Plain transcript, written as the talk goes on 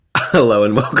Hello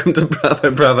and welcome to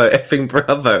Bravo, Bravo, effing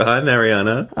Bravo. Hi,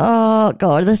 Mariana. Oh,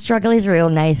 God, the struggle is real,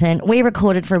 Nathan. We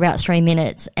recorded for about 3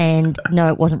 minutes and no,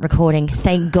 it wasn't recording.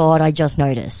 Thank God I just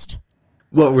noticed.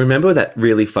 Well, remember that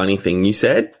really funny thing you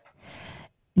said?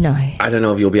 No. I don't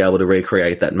know if you'll be able to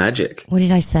recreate that magic. What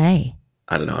did I say?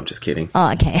 I don't know. I'm just kidding.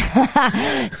 Oh, okay.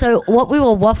 So what we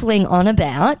were waffling on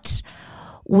about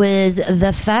was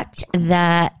the fact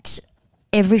that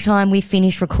every time we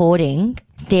finish recording,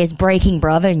 there's breaking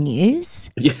Bravo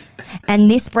news. Yeah. And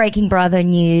this breaking Bravo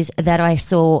news that I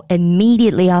saw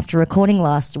immediately after recording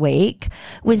last week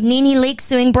was Nene Leakes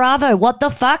suing Bravo. What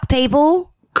the fuck, people?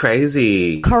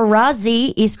 Crazy.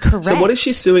 Karazi is correct. So what is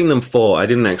she suing them for? I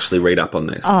didn't actually read up on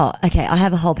this. Oh, okay. I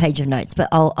have a whole page of notes, but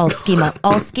I'll skim up.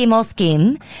 I'll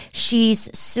skim.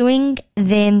 She's suing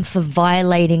them for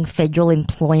violating Federal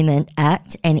Employment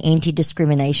Act and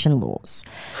anti-discrimination laws.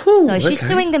 So she's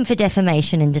suing them for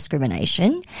defamation and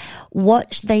discrimination.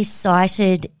 What they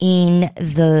cited in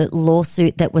the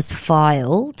lawsuit that was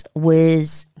filed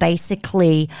was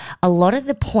basically a lot of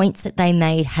the points that they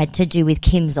made had to do with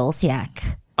Kim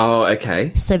Zolciak. Oh,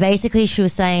 okay. So basically she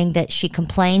was saying that she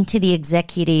complained to the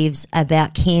executives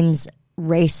about Kim's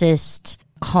racist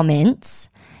comments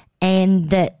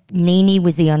and that Nene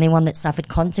was the only one that suffered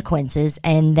consequences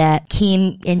and that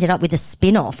Kim ended up with a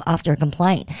spin-off after a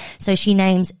complaint. So she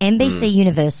names NBC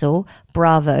Universal,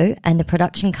 Bravo, and the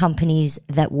production companies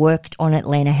that worked on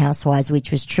Atlanta Housewives, which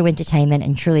was True Entertainment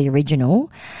and Truly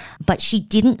Original, but she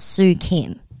didn't sue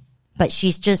Kim. But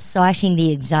she's just citing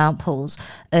the examples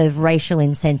of racial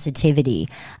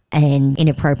insensitivity and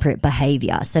inappropriate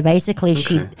behaviour. So basically,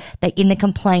 in the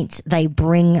complaint, they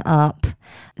bring up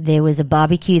there was a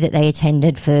barbecue that they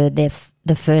attended for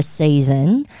the first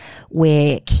season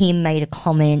where Kim made a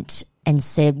comment and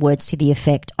said words to the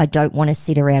effect, "I don't want to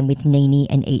sit around with Nene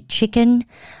and eat chicken."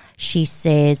 She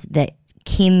says that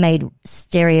Kim made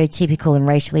stereotypical and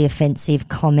racially offensive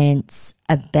comments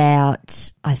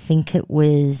about, I think it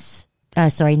was,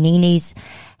 Nene's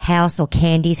house or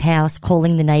Candy's house,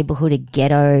 calling the neighborhood a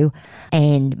ghetto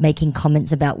and making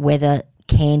comments about whether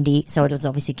Candy, so it was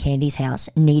obviously Candy's house,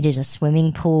 needed a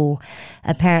swimming pool.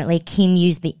 Apparently Kim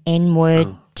used the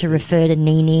N-word to refer to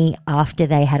Nene after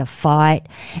they had a fight.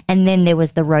 And then there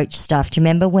was the roach stuff. Do you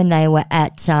remember when they were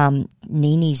at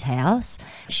Nene's house?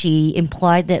 She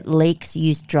implied that Leakes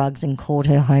used drugs and called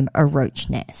her home a roach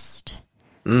nest.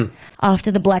 After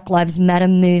the Black Lives Matter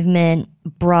movement,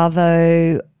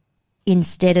 Bravo,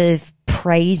 instead of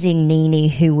praising Nene,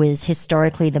 who was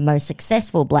historically the most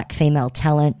successful black female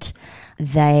talent,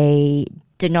 they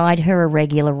denied her a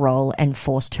regular role and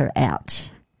forced her out.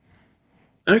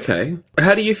 Okay.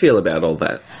 How do you feel about all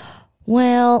that?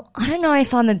 Well, I don't know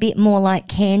if I'm a bit more like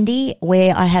Candy,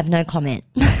 where I have no comment.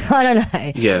 I don't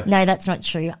know. Yeah. No, that's not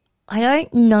true. I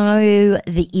don't know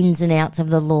the ins and outs of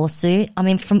the lawsuit. I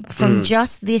mean, from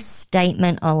just this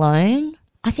statement alone,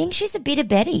 I think she's a bit of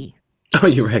Betty. Oh,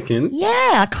 you reckon? Yeah,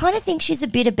 I kind of think she's a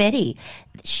bit of Betty.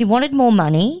 She wanted more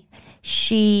money.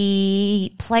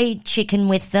 She played chicken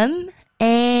with them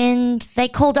and they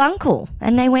called uncle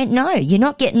and they went, "No, you're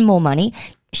not getting more money."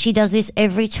 She does this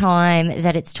every time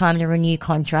that it's time to renew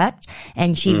contract,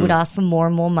 and she would ask for more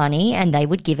and more money and they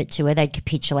would give it to her. They'd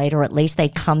capitulate, or at least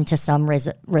they'd come to some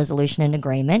resolution and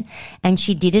agreement. And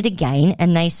she did it again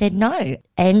and they said no.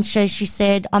 And so she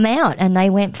said, "I'm out," and they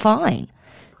went, "Fine."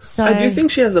 So I do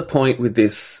think she has a point with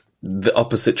this, the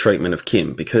opposite treatment of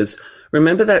Kim, because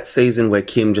remember that season where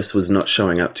Kim just was not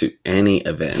showing up to any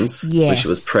events when she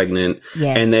was pregnant,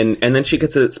 and then she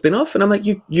gets a spin-off, and I'm like,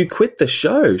 you quit the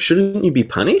show. Shouldn't you be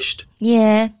punished?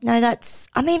 Yeah, no,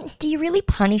 I mean, do you really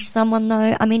punish someone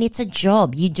though? I mean, it's a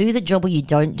job. You do the job or you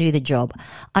don't do the job.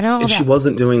 I don't know. And she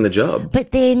wasn't doing the job.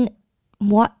 But then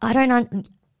what? I don't know.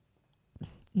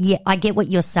 Yeah, I get what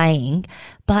you're saying,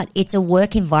 but it's a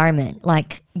work environment.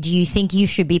 Like, do you think you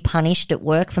should be punished at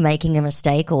work for making a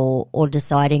mistake or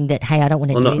deciding that, hey, I don't want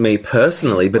to do it? Well, not me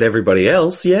personally, but everybody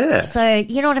else, yeah. So,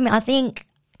 you know what I mean? I think,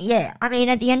 yeah, I mean,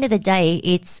 at the end of the day,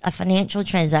 it's a financial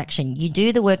transaction. You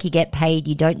do the work, you get paid.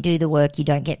 You don't do the work, you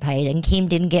don't get paid. And Kim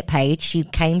didn't get paid. She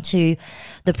came to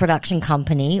the production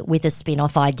company with a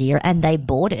spin-off idea and they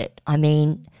bought it. I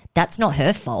mean, that's not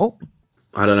her fault.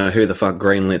 I don't know who the fuck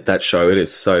greenlit that show. It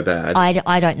is so bad.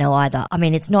 I don't know either. I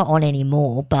mean, it's not on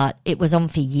anymore, but it was on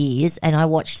for years, and I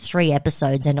watched 3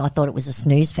 episodes and I thought it was a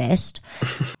snooze fest.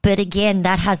 But again,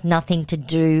 that has nothing to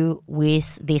do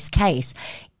with this case.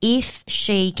 If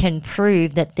she can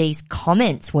prove that these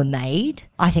comments were made,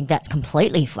 I think that's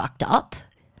completely fucked up.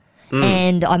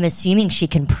 And I'm assuming she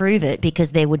can prove it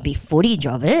because there would be footage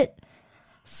of it.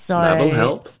 So that'll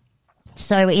help.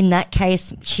 So in that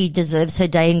case, she deserves her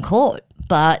day in court.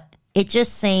 But It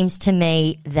just seems to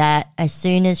me that as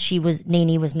soon as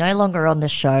Nene was no longer on the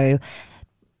show,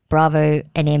 Bravo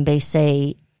and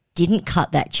NBC didn't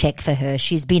cut that check for her.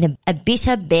 She's been a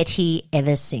bitter Betty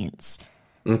ever since.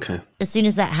 Okay. As soon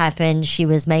as that happened, she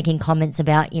was making comments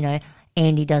about,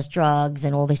 Andy does drugs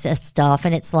and all this stuff.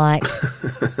 And it's like,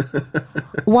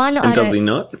 one, does he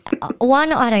not?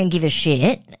 One, I don't give a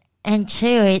shit. And two,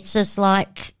 it's just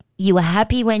like, you were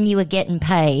happy when you were getting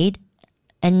paid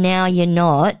and now you're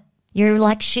not. You're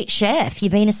like shit chef.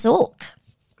 You've been a sook.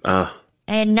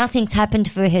 And nothing's happened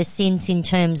for her since in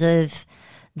terms of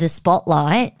the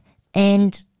spotlight.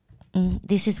 And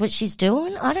this is what she's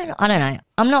doing. I don't know.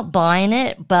 I'm not buying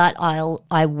it, but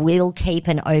I will keep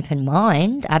an open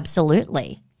mind.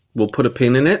 Absolutely. We'll put a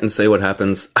pin in it and see what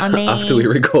happens after we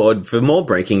record for more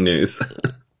breaking news.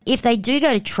 If they do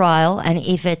go to trial, and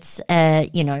if it's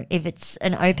if it's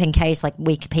an open case, like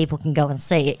people can go and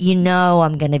see it,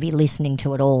 I'm going to be listening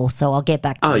to it all. So I'll get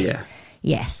back to you. Oh yeah.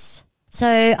 Yes.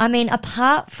 So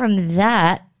apart from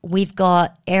that, we've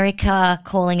got Erica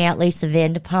calling out Lisa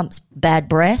Vanderpump's bad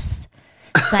breath,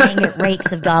 saying it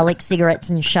reeks of garlic cigarettes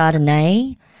and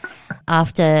Chardonnay,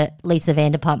 after Lisa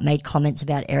Vanderpump made comments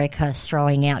about Erica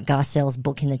throwing out Garcelle's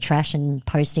book in the trash and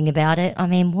posting about it.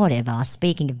 Whatever.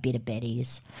 Speaking of bitter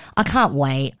Betties, I can't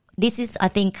wait. This is, I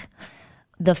think,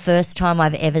 the first time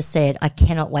I've ever said I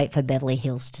cannot wait for Beverly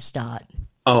Hills to start.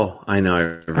 Oh, I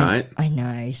know, right? I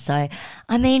know. So,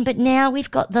 but now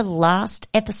we've got the last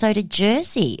episode of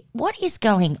Jersey. What is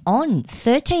going on?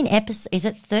 13 episodes. Is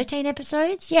it 13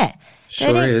 episodes? Yeah.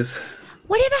 13. Sure is.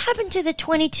 Whatever happened to the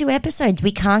 22 episodes?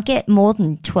 We can't get more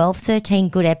than 12, 13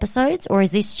 good episodes? Or is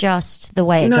this just the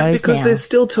way it goes now? No, because they're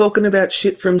still talking about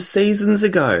shit from seasons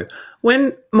ago.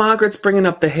 When Margaret's bringing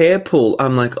up the hair pull,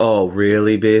 I'm like, oh,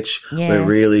 really, bitch? Yeah. We're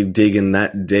really digging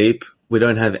that deep? We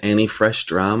don't have any fresh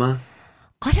drama?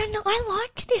 I don't know. I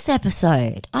liked this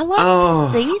episode. I liked the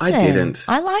season. I didn't.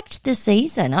 I liked the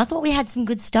season. I thought we had some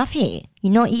good stuff here.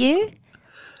 Not you?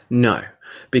 No,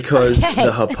 because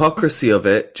the hypocrisy of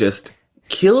it just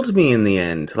killed me in the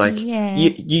end. Like,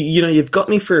 you've got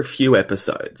me for a few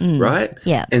episodes, right?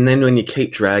 Yeah. And then when you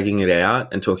keep dragging it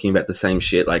out and talking about the same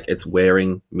shit, like, it's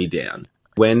wearing me down.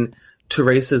 When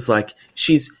Teresa's like,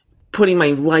 she's putting my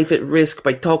life at risk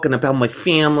by talking about my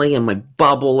family and my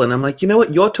bubble. And I'm like, you know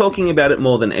what? You're talking about it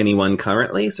more than anyone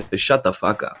currently, so shut the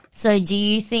fuck up. So do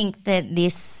you think that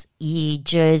this year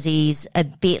Jersey's a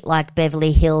bit like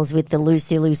Beverly Hills with the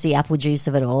loosey apple juice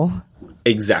of it all?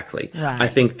 Exactly. Right. I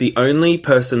think the only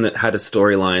person that had a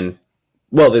storyline,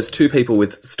 well, there's two people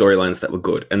with storylines that were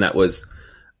good, and that was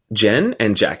Jen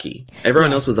and Jackie.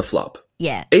 Everyone else was a flop.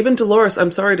 Yeah. Even Dolores,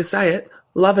 I'm sorry to say it,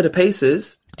 love her to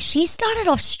pieces. She started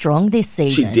off strong this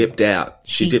season. She dipped out.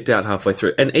 She dipped out halfway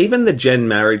through. And even the Jen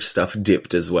marriage stuff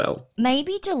dipped as well.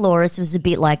 Maybe Dolores was a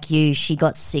bit like you. She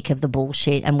got sick of the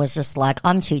bullshit and was just like,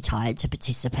 I'm too tired to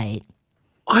participate.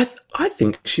 I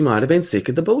think she might have been sick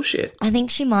of the bullshit. I think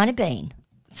she might have been.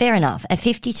 Fair enough. At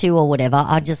 52 or whatever,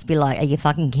 I'd just be like, are you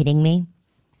fucking kidding me?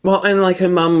 Well, and like her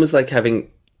mum was like having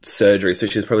surgery, so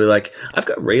she's probably like, I've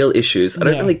got real issues. I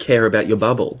don't really care about your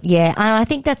bubble. Yeah, and I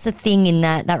think that's the thing in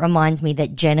that reminds me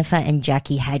that Jennifer and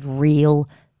Jackie had real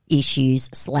issues /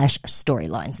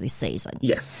 storylines this season.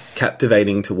 Yes,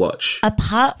 captivating to watch.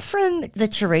 Apart from the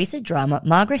Teresa drama,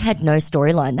 Margaret had no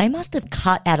storyline. They must have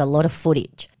cut out a lot of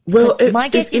footage. Well, my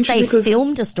guess is they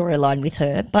filmed a storyline with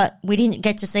her, but we didn't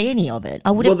get to see any of it.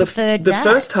 I would have preferred that. The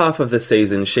first half of the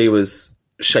season, she was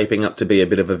shaping up to be a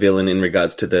bit of a villain in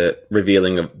regards to the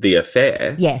revealing of the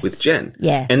affair with Jen.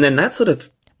 Yeah. And then that sort of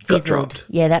got dropped.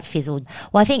 Yeah, that fizzled.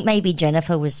 Well, I think maybe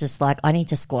Jennifer was just like, I need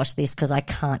to squash this because I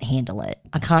can't handle it.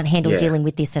 I can't handle dealing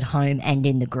with this at home and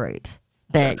in the group.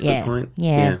 But that's a good point.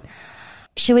 Yeah.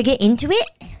 Should we get into it?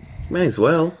 May as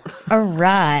well. All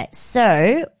right.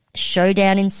 So,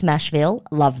 Showdown in Smashville.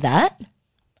 Love that.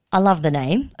 I love the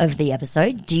name of the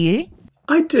episode. Do you?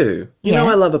 I do. You know,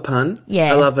 I love a pun.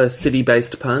 Yeah. I love a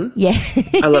city-based pun. Yeah.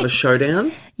 I love a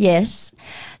showdown. Yes.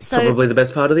 So probably the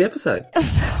best part of the episode. I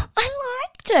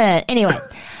liked it. Anyway,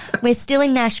 we're still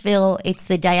in Nashville. It's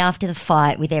the day after the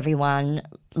fight with everyone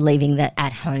leaving the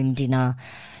at-home dinner.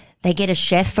 They get a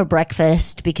chef for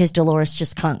breakfast because Dolores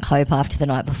just can't cope after the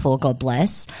night before, God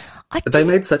bless. They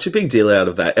made such a big deal out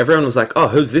of that. Everyone was like, oh,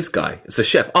 who's this guy? It's a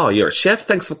chef. Oh, you're a chef?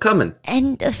 Thanks for coming.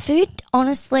 And the food,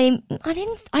 honestly, I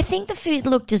think the food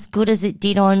looked as good as it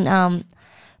did on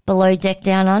Below Deck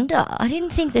Down Under. I didn't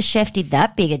think the chef did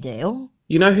that big a deal.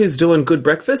 You know who's doing good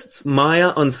breakfasts? Maya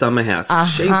on Summer House.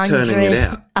 She's turning it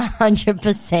out.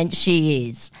 100% she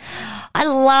is. I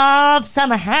love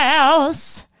Summer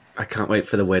House. I can't wait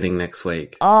for the wedding next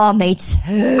week. Oh, me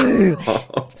too.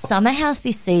 Summer House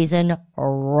this season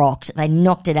rocked. They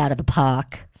knocked it out of the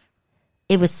park.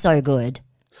 It was so good.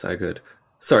 So good.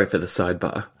 Sorry for the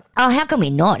sidebar. Oh, how can we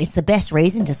not? It's the best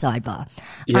reason to sidebar.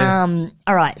 Yeah.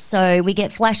 All right, so we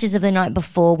get flashes of the night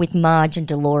before with Marge and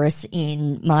Dolores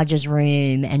in Marge's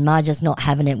room, and Marge's not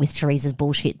having it with Teresa's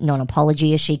bullshit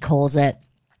non-apology, as she calls it.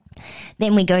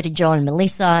 Then we go to Joe and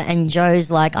Melissa, and Joe's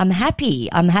like, I'm happy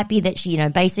that she,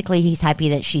 basically he's happy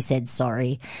that she said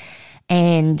sorry.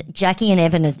 And Jackie and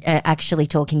Evan are actually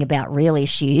talking about real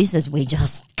issues, as we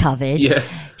just covered. Yeah.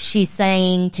 She's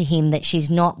saying to him that she's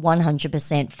not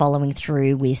 100% following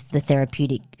through with the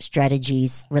therapeutic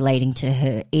strategies relating to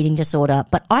her eating disorder.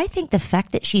 But I think the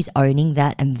fact that she's owning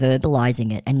that and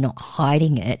verbalizing it and not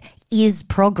hiding it is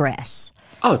progress.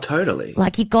 Oh, totally.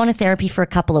 Like, you've gone to therapy for a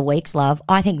couple of weeks, love.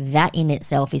 I think that in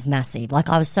itself is massive. Like,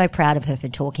 I was so proud of her for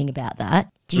talking about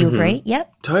that. Do you agree?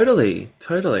 Yep. Totally.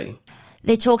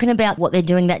 They're talking about what they're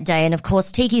doing that day, and of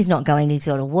course Tiki's not going to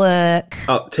go to work.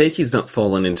 Oh, Tiki's not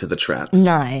fallen into the trap.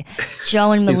 No.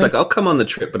 Joe and Melissa... He's like, I'll come on the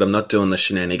trip, but I'm not doing the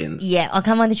shenanigans. Yeah, I'll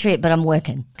come on the trip, but I'm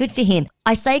working. Good for him.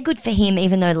 I say good for him,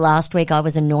 even though last week I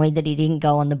was annoyed that he didn't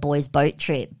go on the boys' boat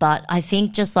trip. But I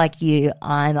think just like you,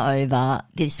 I'm over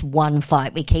this one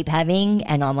fight we keep having,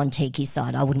 and I'm on Tiki's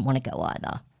side. I wouldn't want to go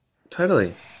either.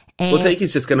 Totally. Well,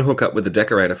 Tiki's just going to hook up with the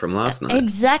decorator from last night.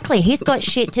 Exactly. He's got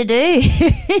shit to do.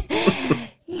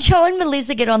 Joe and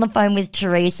Melissa get on the phone with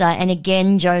Teresa, and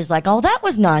again, Joe's like, oh, that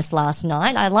was nice last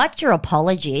night. I liked your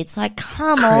apology. It's like,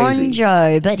 come on,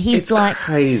 Joe. But he's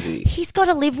crazy. He's got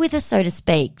to live with us, so to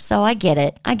speak. So I get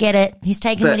it. He's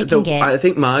taking what he can get. I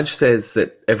think Marge says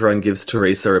that everyone gives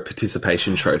Teresa a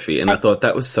participation trophy, and I thought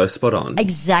that was so spot on.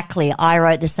 Exactly. I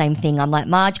wrote the same thing. I'm like,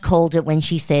 Marge called it when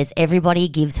she says everybody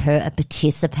gives her a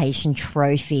participation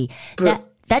trophy.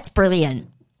 That's brilliant.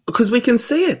 Because we can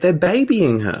see it. They're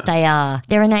babying her. They are.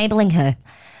 They're enabling her.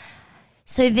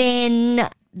 So then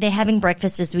they're having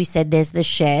breakfast, as we said. There's the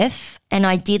chef. And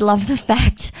I did love the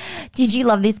fact, did you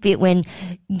love this bit when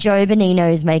Joe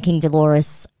Bonino is making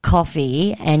Dolores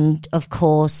coffee, and of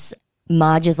course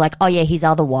Marge is like, oh yeah, his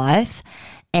other wife.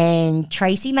 And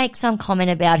Tracy makes some comment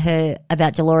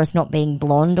about Dolores not being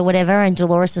blonde or whatever. And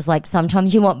Dolores is like,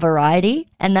 sometimes you want variety.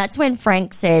 And that's when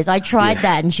Frank says, I tried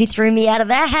that and she threw me out of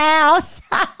the house.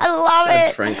 I love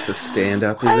it. Frank's a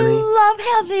stand-up, isn't he? I love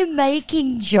how they're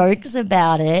making jokes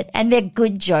about it, and they're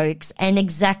good jokes. And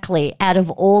exactly, out of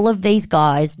all of these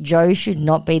guys, Joe should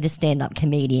not be the stand-up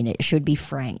comedian. It should be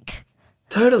Frank.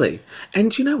 Totally.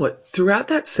 And you know what? Throughout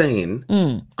that scene,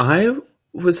 I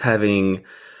was having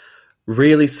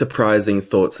really surprising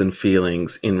thoughts and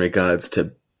feelings in regards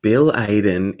to Bill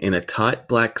Aiden in a tight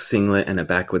black singlet and a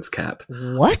backwards cap.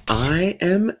 What? I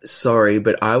am sorry,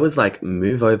 but I was like,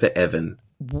 move over, Evan.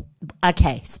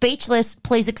 Okay, speechless.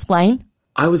 Please explain.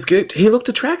 I was gooped. He looked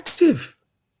attractive.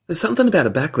 There's something about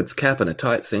a backwards cap and a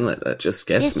tight singlet that just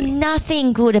gets me. There's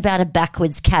nothing good about a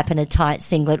backwards cap and a tight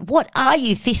singlet. What are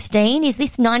you, 15? Is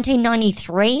this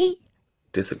 1993?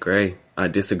 Disagree. I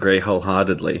disagree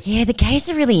wholeheartedly. Yeah, the gays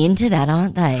are really into that,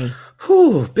 aren't they?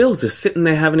 Whew, Bill's just sitting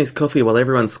there having his coffee while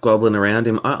everyone's squabbling around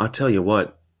him. I tell you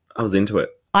what, I was into it.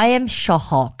 I am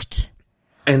shocked.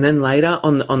 And then later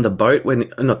on the boat,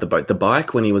 the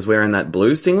bike, when he was wearing that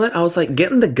blue singlet, I was like,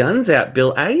 getting the guns out,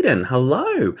 Bill Aiden,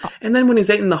 hello. And then when he's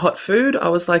eating the hot food, I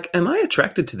was like, am I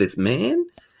attracted to this man?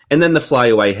 And then the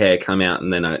flyaway hair come out,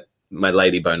 and then my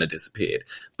lady boner disappeared.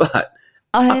 But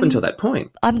up until that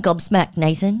point, I'm gobsmacked,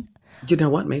 Nathan. You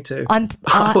know what? Me too. I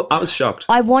was shocked.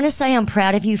 I want to say I'm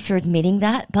proud of you for admitting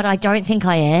that, but I don't think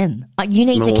I am.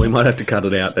 We might have to cut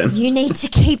it out then. You need to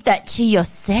keep that to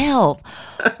yourself.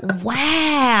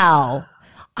 Wow.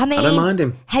 I mean, I don't mind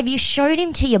him. Have you showed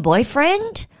him to your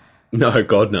boyfriend? No,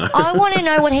 God, no. I want to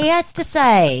know what he has to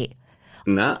say.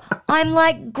 Nah. I'm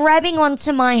like grabbing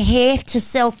onto my hair to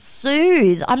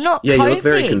self-soothe. I'm not coping. You look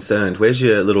very concerned. Where's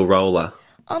your little roller?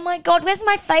 Oh my God, where's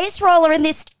my face roller in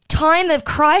this time of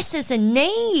crisis and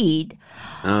need?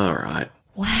 All right.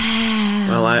 Wow.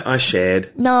 Well, I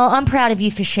shared. No, I'm proud of you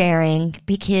for sharing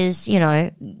because,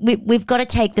 we've got to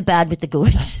take the bad with the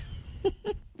good.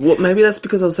 Well, maybe that's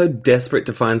because I was so desperate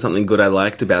to find something good I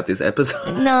liked about this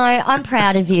episode. No, I'm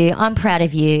proud of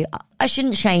you. I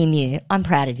shouldn't shame you. I'm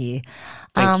proud of you.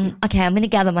 Thank you. Okay, I'm going to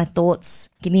gather my thoughts.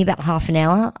 Give me about half an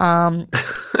hour.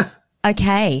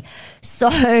 Okay,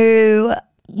 so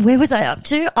where was I up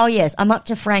to? Oh, yes, I'm up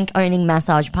to Frank owning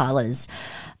massage parlours.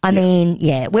 I mean,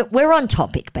 yeah, we're on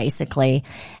topic, basically.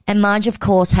 And Marge, of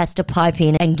course, has to pipe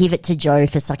in and give it to Joe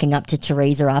for sucking up to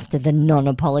Teresa after the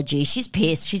non-apology. She's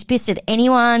pissed. She's pissed at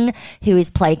anyone who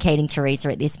is placating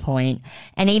Teresa at this point.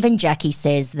 And even Jackie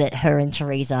says that her and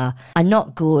Teresa are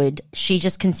not good. She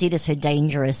just considers her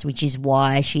dangerous, which is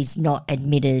why she's not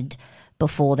admitted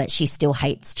before that she still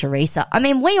hates Teresa. I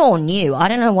mean, we all knew. I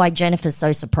don't know why Jennifer's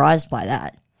so surprised by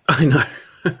that. I know.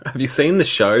 Have you seen the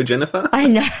show, Jennifer? I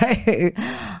know.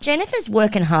 Jennifer's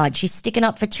working hard. She's sticking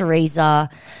up for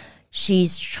Teresa.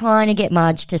 She's trying to get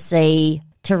Marge to see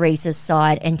Teresa's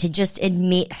side and to just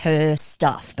admit her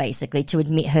stuff, basically, to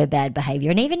admit her bad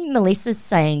behaviour. And even Melissa's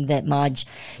saying that, Marge,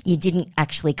 you didn't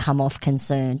actually come off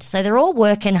concerned. So they're all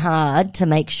working hard to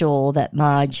make sure that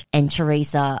Marge and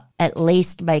Teresa at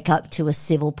least make up to a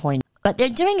civil point. But they're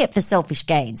doing it for selfish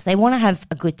gains. They want to have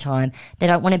a good time. They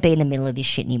don't want to be in the middle of this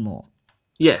shit anymore.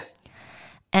 Yeah.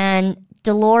 And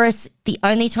Dolores, the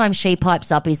only time she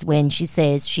pipes up is when she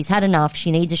says she's had enough,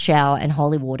 she needs a shower and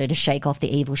holy water to shake off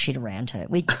the evil shit around her.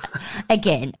 Which,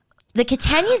 again, the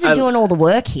Catanias are doing all the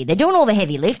work here. They're doing all the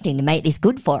heavy lifting to make this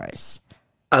good for us.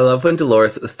 I love when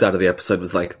Dolores at the start of the episode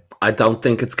was like, I don't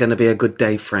think it's going to be a good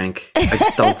day, Frank. I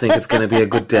just don't think it's going to be a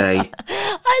good day.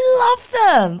 I love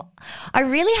them. I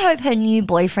really hope her new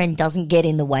boyfriend doesn't get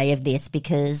in the way of this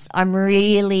because I'm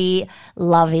really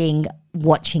loving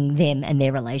watching them and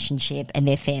their relationship and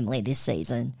their family this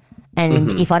season.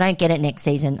 And if I don't get it next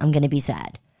season, I'm going to be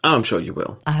sad. Oh, I'm sure you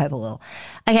will. I hope I will.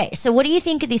 Okay, so what do you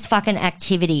think of this fucking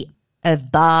activity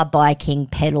of bar, biking,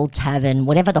 pedal, tavern,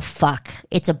 whatever the fuck?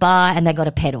 It's a bar and they got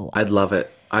a pedal. I'd love it.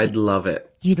 I'd love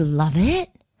it. You'd love it?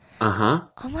 Uh-huh.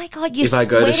 Oh, my God, you're If I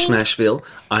go to Smashville,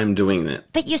 I'm doing it.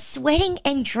 But you're sweating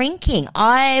and drinking.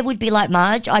 I would be like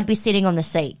Marge. I'd be sitting on the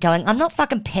seat going, I'm not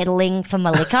fucking pedaling for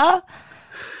my liquor.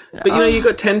 But, you know, you've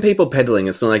got 10 people pedaling.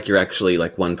 It's not like you're actually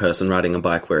like one person riding a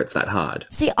bike where it's that hard.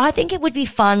 See, I think it would be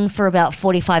fun for about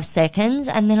 45 seconds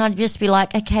and then I'd just be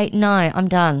like, okay, no, I'm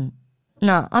done.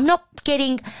 No, I'm not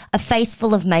getting a face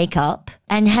full of makeup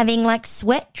and having like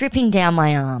sweat dripping down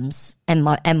my arms and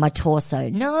my torso.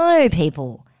 No,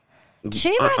 people.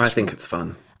 Too much. I think it's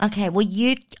fun. Okay, well,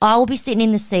 I will be sitting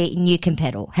in the seat and you can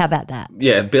pedal. How about that?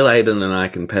 Yeah, Bill Aiden and I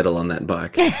can pedal on that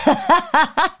bike.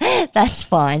 That's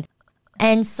fine.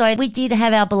 And so we did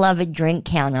have our beloved drink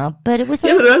counter, but it was...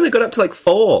 Yeah, but it only got up to like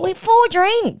 4. With 4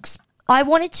 drinks. I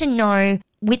wanted to know,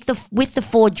 with the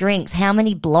 4 drinks, how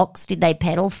many blocks did they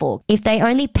pedal for? If they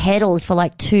only pedaled for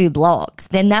like 2 blocks,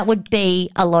 then that would be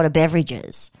a lot of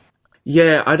beverages.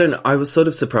 Yeah, I don't know. I was sort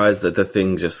of surprised that the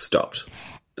thing just stopped.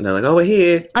 And they're like, oh, we're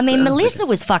here. I mean, Melissa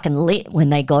was fucking lit when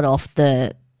they got off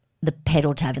the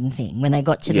pedal tavern thing, when they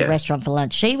got to the restaurant for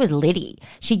lunch. She was litty.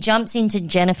 She jumps into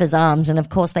Jennifer's arms and, of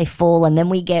course, they fall and then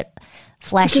we get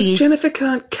flashes. Because Jennifer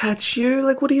can't catch you.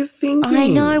 Like, what are you thinking? I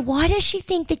know. Why does she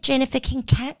think that Jennifer can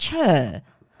catch her?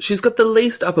 She's got the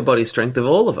least upper body strength of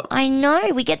all of them. I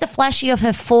know. We get the flashy of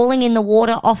her falling in the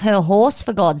water off her horse,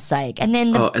 for God's sake. And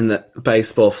then and the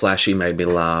baseball flashy made me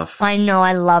laugh. I know.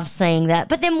 I love seeing that.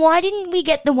 But then why didn't we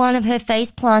get the one of her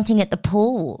face planting at the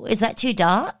pool? Is that too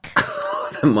dark?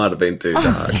 That might have been too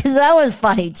dark. Because that was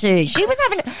funny too.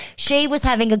 She was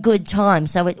having a good time,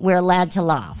 so we're allowed to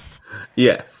laugh.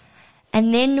 Yes.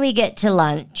 And then we get to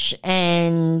lunch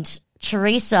and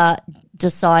Teresa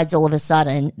decides all of a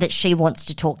sudden that she wants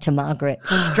to talk to Margaret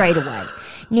straight away.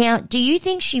 Now, do you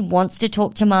think she wants to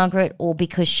talk to Margaret or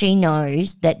because she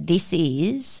knows that this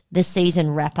is the season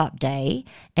wrap-up day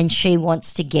and she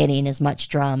wants to get in as much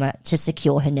drama to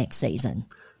secure her next season?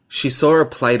 She saw a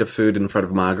plate of food in front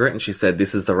of Margaret and she said,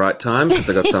 this is the right time because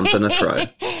I got something to throw.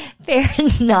 Fair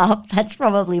enough. That's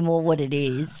probably more what it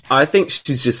is. I think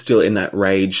she's just still in that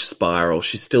rage spiral.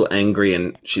 She's still angry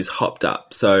and she's hopped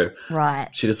up. So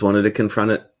she just wanted to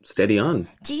confront it steady on.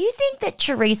 Do you think that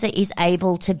Teresa is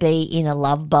able to be in a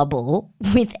love bubble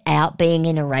without being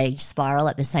in a rage spiral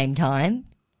at the same time?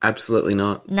 Absolutely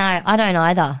not. No, I don't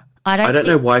either. I don't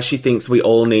know why she thinks we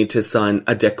all need to sign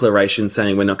a declaration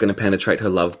saying we're not going to penetrate her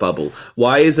love bubble.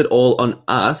 Why is it all on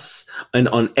us and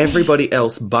on everybody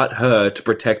else but her to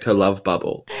protect her love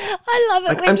bubble? I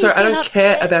love it. I'm sorry, I don't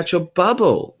care about your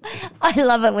bubble. I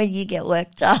love it when you get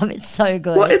worked up. It's so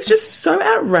good. Well, it's just so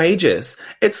outrageous.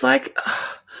 It's like,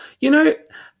 you know,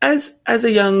 as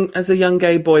a young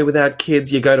gay boy without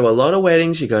kids, you go to a lot of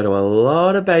weddings, you go to a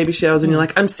lot of baby showers, and you're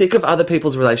like, I'm sick of other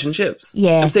people's relationships.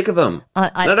 Yeah. I'm sick of them.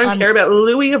 I don't care about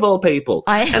Louis of all people.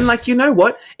 And like, you know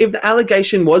what? If the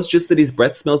allegation was just that his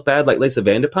breath smells bad like Lisa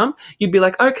Vanderpump, you'd be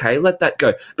like, okay, let that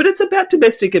go. But it's about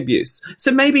domestic abuse.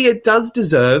 So maybe it does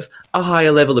deserve a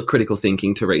higher level of critical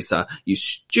thinking, Teresa. You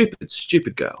stupid,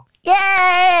 stupid girl.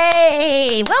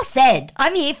 Yay! Well said.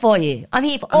 I'm here for you. I'm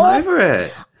over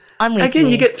it. I'm with Again,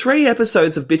 you get 3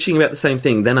 episodes of bitching about the same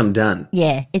thing, then I'm done.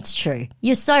 Yeah, it's true.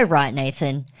 You're so right,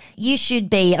 Nathan. You should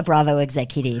be a Bravo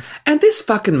executive. And this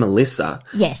fucking Melissa.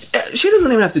 Yes. She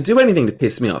doesn't even have to do anything to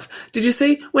piss me off. Did you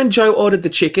see when Joe ordered the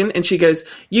chicken and she goes,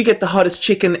 you get the hottest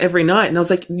chicken every night? And I was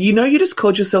like, you know, you just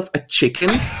called yourself a chicken?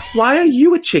 Why are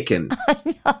you a chicken?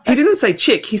 He didn't say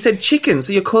chick, he said chicken.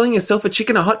 So you're calling yourself a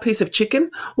chicken, a hot piece of chicken?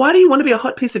 Why do you want to be a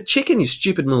hot piece of chicken, you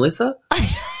stupid Melissa?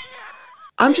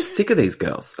 I'm just sick of these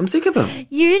girls. I'm sick of them.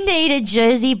 You need a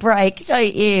Jersey break,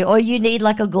 don't you? Or you need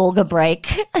like a Gorga break.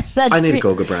 I need a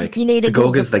Gorga break. You need the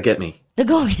Gorgas, they get me. The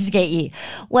Gorgas get you.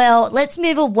 Well, let's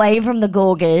move away from the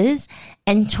Gorgas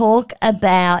and talk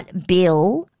about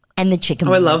Bill and the chicken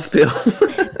wings. I love Bill.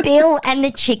 Bill and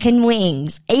the chicken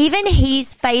wings. Even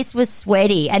his face was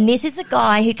sweaty. And this is a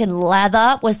guy who can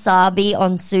lather wasabi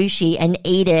on sushi and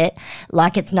eat it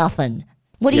like it's nothing.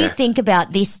 What do you think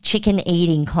about this chicken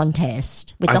eating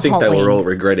contest with the hot wings? I think they were all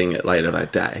regretting it later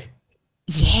that day.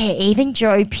 Yeah, even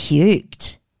Joe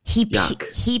puked. He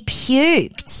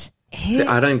puked. See,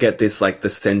 I don't get this, like, the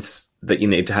sense that you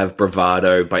need to have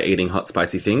bravado by eating hot,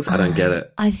 spicy things. I don't get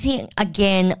it. I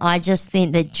just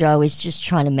think that Joe is just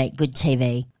trying to make good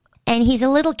TV. And he's a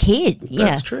little kid. Yeah.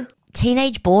 That's true.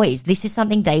 Teenage boys, this is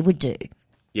something they would do.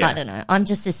 Yeah. I don't know. I'm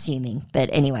just assuming. But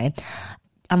anyway,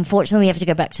 unfortunately, we have to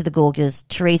go back to the Gorgas.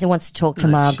 Teresa wants to talk to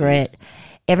Margaret. Geez.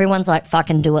 Everyone's like,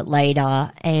 fucking do it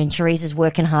later. And Teresa's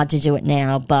working hard to do it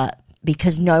now. But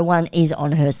because no one is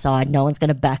on her side, no one's going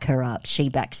to back her up. She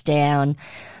backs down.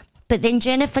 But then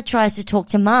Jennifer tries to talk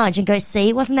to Marge and goes,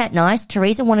 see, wasn't that nice?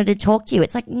 Teresa wanted to talk to you.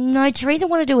 It's like, no, Teresa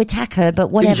wanted to attack her,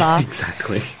 but whatever. Yeah,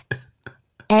 exactly.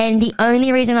 And the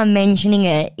only reason I'm mentioning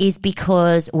it is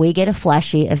because we get a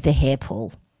flashy of the hair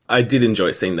pull. I did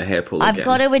enjoy seeing the hair pull again. I've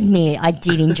got to admit, I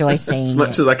did enjoy seeing it. As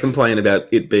much as I complain about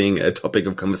it being a topic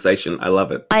of conversation, I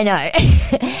love it. I know.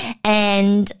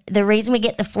 And the reason we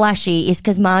get the flashy is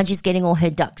because Marge is getting all her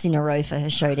ducks in a row for her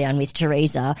showdown with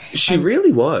Teresa. She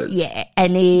really was. Yeah.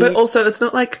 But also, it's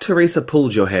not like Teresa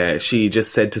pulled your hair. She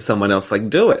just said to someone else, like,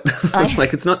 do it.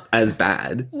 Like, it's not as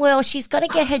bad. Well, she's got to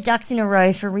get her ducks in a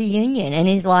row for reunion. And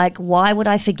he's like, why would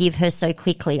I forgive her so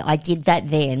quickly? I did that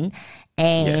then.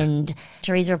 And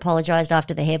Teresa apologised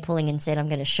after the hair pulling and said, I'm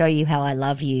going to show you how I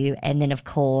love you. And then, of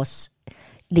course,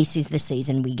 this is the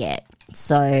season we get.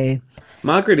 So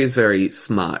Margaret is very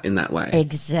smart in that way.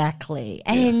 Exactly.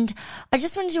 Yeah. And I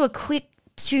just want to do a quick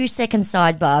 2-second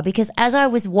sidebar because as I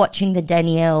was watching the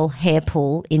Danielle hair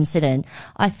pull incident,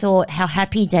 I thought how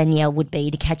happy Danielle would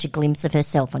be to catch a glimpse of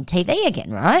herself on TV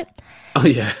again, right? Oh,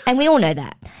 yeah. And we all know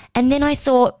that. And then I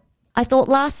thought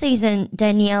last season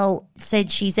Danielle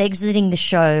said she's exiting the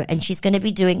show and she's going to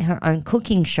be doing her own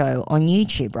cooking show on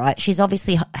YouTube, right? She's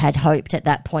obviously had hoped at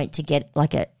that point to get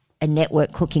like a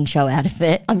network cooking show out of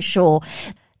it. I'm sure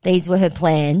these were her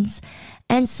plans.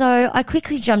 And so I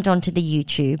quickly jumped onto the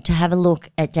YouTube to have a look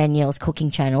at Danielle's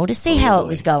cooking channel to see how it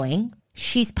was going.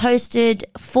 She's posted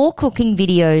 4 cooking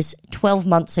videos 12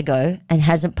 months ago and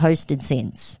hasn't posted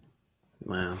since.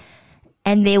 Wow.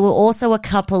 And there were also a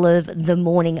couple of the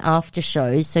morning after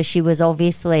shows. So she was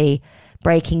obviously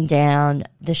breaking down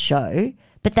the show.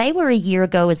 But they were a year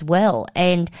ago as well.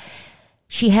 And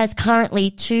she has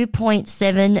currently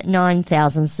 2.79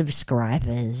 thousand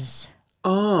subscribers.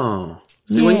 Oh.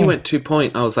 See, when you went 2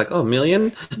 point, I was like, oh,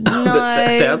 million? No.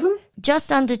 1,000?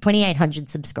 Just under 2,800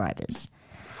 subscribers.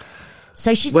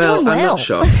 So she's doing well. I'm not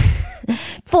shocked.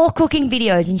 4 cooking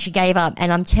videos and she gave up.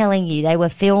 And I'm telling you, they were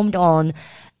filmed on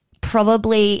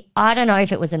probably, I don't know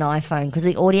if it was an iPhone because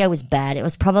the audio was bad. It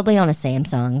was probably on a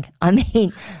Samsung. I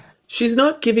mean, she's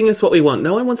not giving us what we want.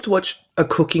 No one wants to watch a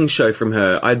cooking show from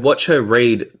her. I'd watch her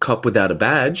read Cop Without a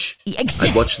Badge. Exactly.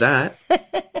 I'd watch that.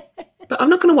 But I'm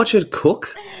not going to watch her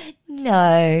cook.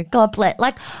 No, God bless.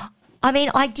 Like, I mean,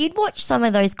 I did watch some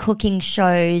of those cooking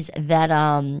shows that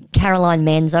Caroline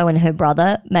Manzo and her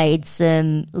brother made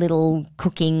some little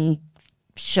cooking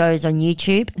shows on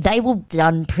YouTube. They were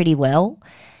done pretty well.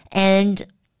 And,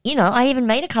 you know, I even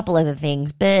made a couple other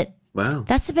things, but wow,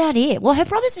 that's about it. Well, her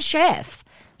brother's a chef.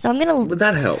 So I'm going to... Well,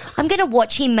 that helps. I'm going to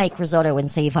watch him make risotto and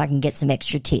see if I can get some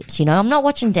extra tips, you know. I'm not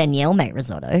watching Danielle make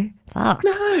risotto. Fuck.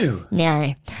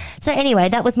 No. So anyway,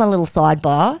 that was my little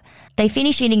sidebar. They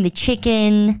finish eating the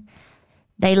chicken.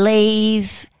 They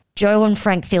leave. Joe and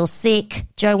Frank feel sick.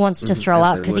 Joe wants to throw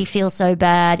up because he feels so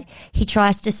bad. He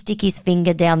tries to stick his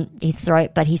finger down his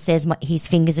throat, but he says his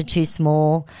fingers are too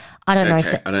small. I don't know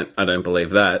if I don't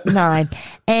believe that. No.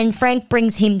 And Frank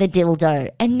brings him the dildo.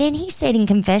 And then he said in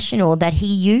confessional that he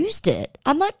used it.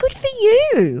 I'm like, good for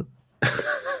you.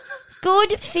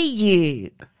 Good for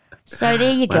you. So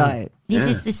there you go. This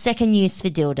is the second use for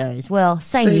dildos. Well,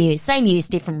 same use,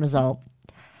 different result.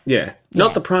 Yeah.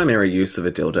 Not the primary use of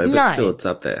a dildo, but still it's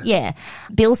up there. Yeah.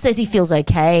 Bill says he feels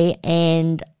okay,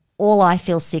 and all I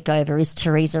feel sick over is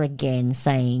Teresa again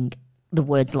saying the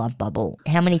words love bubble.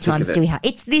 How many times do we have?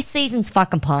 It's this season's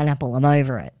fucking Pineapple. I'm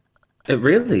over it. It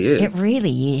really is. It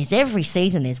really is. Every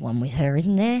season there's one with her,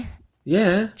 isn't there?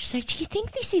 Yeah. So do you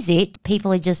think this is it?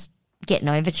 People are just getting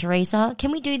over Teresa?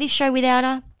 Can we do this show without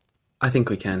her? I think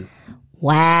we can.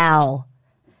 Wow.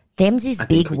 Them's is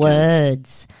big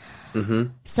words. Mm-hmm.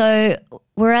 So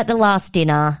we're at the last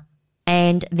dinner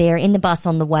and they're in the bus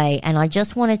on the way, and I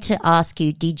just wanted to ask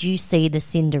you, did you see the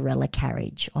Cinderella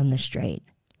carriage on the street?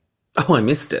 Oh, I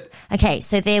missed it. Okay,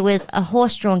 so there was a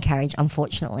horse-drawn carriage.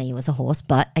 Unfortunately, it was a horse,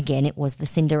 but again, it was the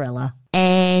Cinderella.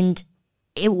 And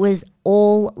it was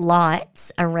all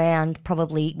lights around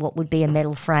probably what would be a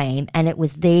metal frame, and it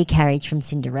was the carriage from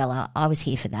Cinderella. I was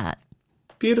here for that.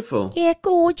 Beautiful. Yeah,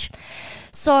 gorge.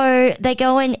 So they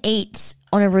go and eat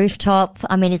on a rooftop.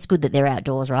 I mean, it's good that they're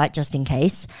outdoors, right, just in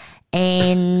case.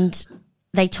 And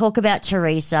they talk about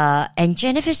Teresa, and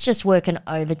Jennifer's just working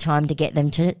overtime to get them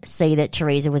to see that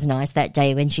Teresa was nice that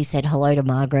day when she said hello to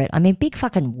Margaret. I mean, big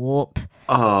fucking whoop.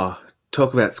 Oh,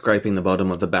 talk about scraping the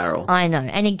bottom of the barrel. I know.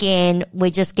 And again,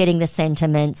 we're just getting the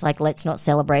sentiments, like, let's not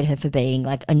celebrate her for being,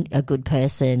 like, a good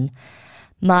person.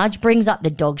 Marge brings up the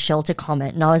dog shelter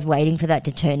comment, and I was waiting for that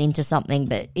to turn into something,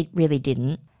 but it really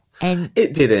didn't. And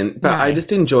it didn't, but I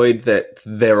just enjoyed that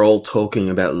they're all talking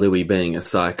about Louis being a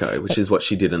psycho, which is what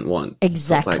she didn't want.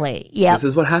 Exactly. So like, yeah. This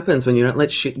is what happens when you don't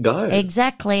let shit go.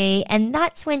 Exactly. And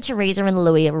that's when Teresa and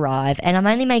Louis arrive. And I'm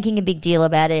only making a big deal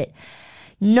about it,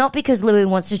 not because Louis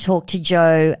wants to talk to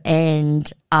Joe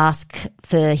and ask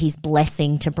for his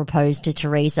blessing to propose to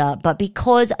Teresa, but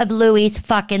because of Louis's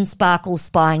fucking sparkle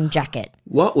spine jacket.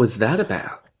 What was that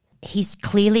about? He's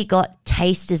clearly got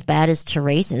taste as bad as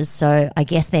Teresa's, so I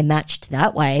guess they're matched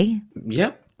that way.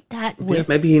 Yep. That was...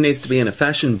 maybe he needs to be in a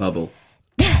fashion bubble.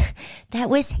 That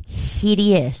was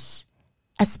hideous.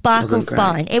 A sparkle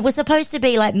spine. It was supposed to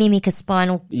be like mimic a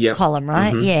spinal column,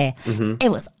 right? Mm-hmm. Yeah. Mm-hmm. It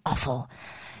was awful.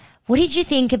 What did you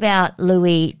think about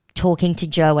Louis talking to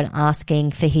Joe and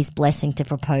asking for his blessing to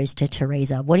propose to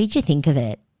Teresa? What did you think of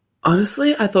it?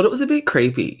 Honestly, I thought it was a bit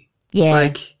creepy. Yeah.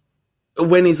 Like,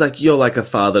 when he's like, you're like a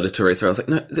father to Teresa, I was like,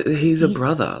 no, he's a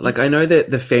brother. Like, I know that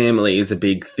the family is a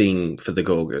big thing for the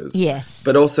Gorgas. Yes.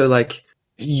 But also, like,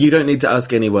 you don't need to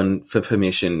ask anyone for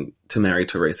permission to marry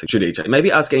Teresa, should he? Maybe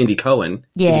ask Andy Cohen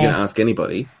if you're going to ask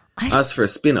anybody. Ask for a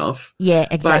spin-off. Yeah,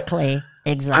 exactly.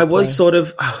 Exactly. I was sort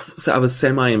of, I was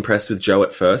semi-impressed with Joe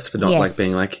at first for not like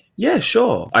being like, yeah,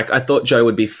 sure. Like, I thought Joe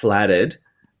would be flattered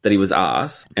that he was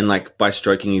asked, and like by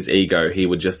stroking his ego, he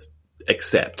would just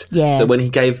accept. Yeah. So when he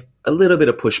gave a little bit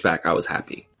of pushback, I was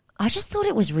happy. I just thought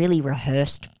it was really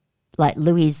rehearsed. Like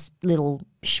Louis' little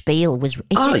spiel was...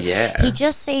 He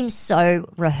just seems so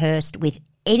rehearsed with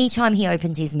any time he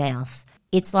opens his mouth.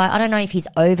 It's like, I don't know if he's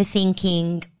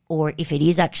overthinking or if it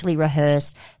is actually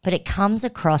rehearsed, but it comes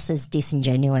across as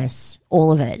disingenuous,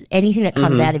 all of it. Anything that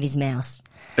comes out of his mouth.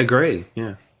 Agree,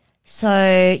 yeah.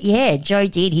 So, yeah, Joe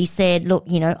did. He said, look,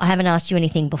 you know, I haven't asked you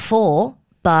anything before,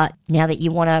 but now that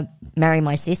you want to marry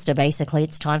my sister, basically,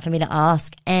 it's time for me to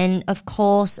ask. And, of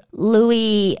course,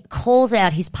 Louis calls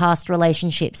out his past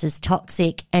relationships as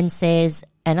toxic and says,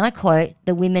 and I quote,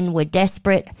 the women were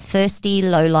desperate, thirsty,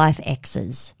 low-life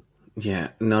exes. Yeah,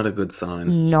 not a good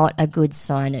sign. Not a good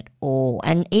sign at all.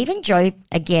 And even Joe,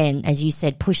 again, as you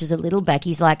said, pushes a little back.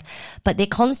 He's like, but they're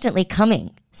constantly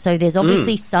coming. So there's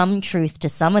obviously some truth to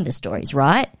some of the stories,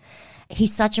 right?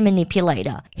 He's such a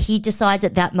manipulator. He decides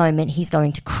at that moment he's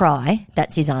going to cry.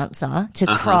 That's his answer, to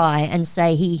cry and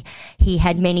say he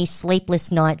had many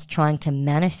sleepless nights trying to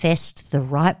manifest the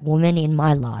right woman in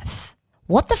my life.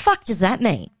 What the fuck does that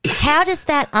mean? How does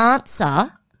that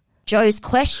answer Joe's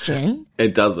question?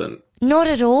 It doesn't. Not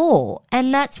at all.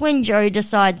 And that's when Joe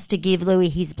decides to give Louis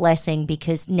his blessing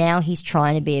because now he's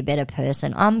trying to be a better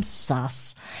person. I'm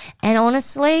sus. And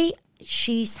honestly,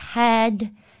 she's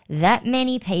had that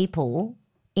many people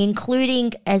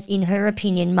including, as in her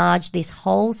opinion, Marge this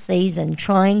whole season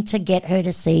trying to get her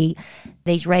to see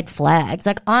these red flags.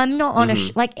 Like, I'm not on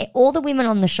like all the women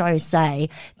on the show say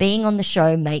being on the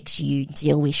show makes you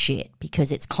deal with shit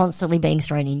because it's constantly being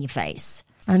thrown in your face.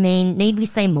 I mean, need we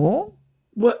say more?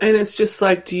 Well, and it's just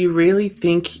like, do you really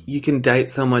think you can date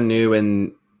someone new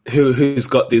and who's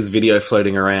got this video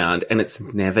floating around and it's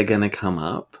never going to come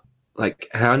up? Like,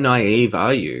 how naive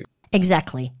are you?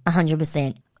 Exactly,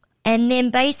 100%. And then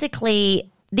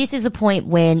basically, this is the point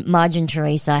when Marge and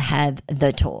Teresa have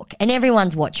the talk. And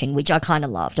everyone's watching, which I kind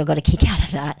of loved. I got a kick out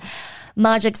of that.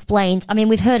 Marge explains, I mean,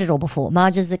 we've heard it all before.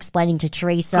 Marge is explaining to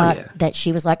Teresa that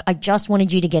she was like, I just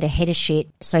wanted you to get ahead of shit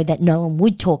so that no one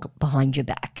would talk behind your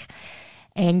back.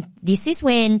 And this is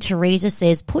when Teresa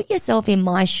says, put yourself in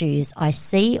my shoes. I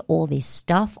see all this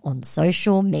stuff on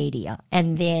social media.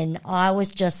 And then I was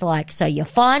just like, so you're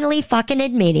finally fucking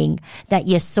admitting that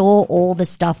you saw all the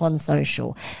stuff on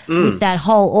social. With that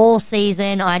whole all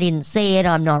season, I didn't see it,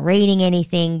 I'm not reading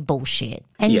anything, bullshit.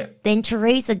 And then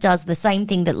Teresa does the same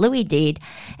thing that Louis did,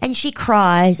 and she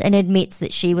cries and admits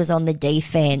that she was on the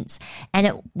defense. And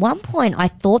at one point, I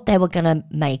thought they were going to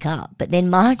make up, but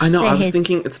then Marge says... I was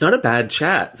thinking, it's not a bad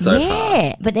chat so far.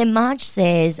 Yeah, but then Marge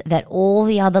says that all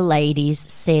the other ladies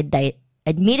said they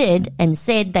admitted and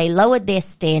said they lowered their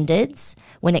standards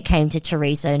when it came to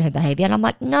Teresa and her behaviour. And I'm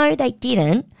like, no, they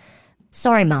didn't.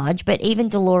 Sorry, Marge, but even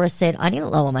Dolores said, I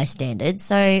didn't lower my standards.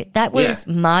 So that was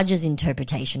Marge's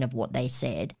interpretation of what they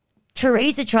said.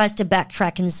 Teresa tries to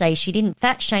backtrack and say she didn't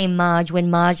fat shame Marge when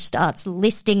Marge starts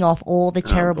listing off all the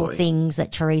terrible things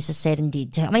that Teresa said and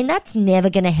did to her. I mean, that's never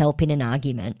going to help in an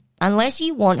argument. Unless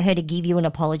you want her to give you an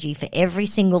apology for every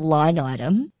single line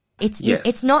item,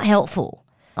 it's not helpful.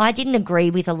 I didn't agree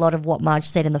with a lot of what Marge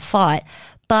said in the fight,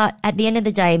 but at the end of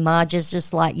the day, Marge is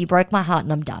just like, you broke my heart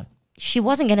and I'm done. She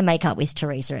wasn't going to make up with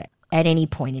Teresa at any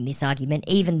point in this argument,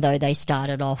 even though they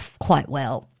started off quite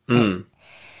well.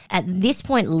 At this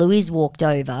point, Louis walked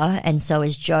over, and so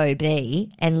has Joe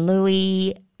B. And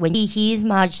Louis, when he hears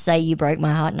Marge say, you broke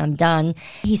my heart and I'm done,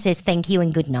 he says, thank you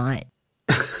and good night.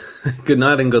 Good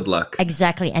night and good luck.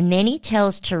 Exactly. And then he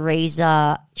tells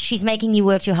Teresa, she's making you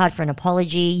work too hard for an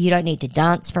apology. You don't need to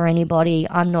dance for anybody.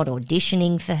 I'm not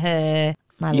auditioning for her.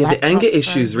 The anger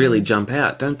issues really jump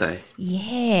out, don't they?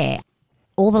 Yeah.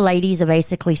 All the ladies are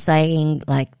basically saying,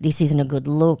 like, this isn't a good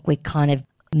look. We kind of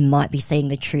might be seeing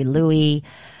the true Louis.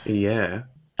 Yeah.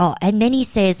 Oh, and then he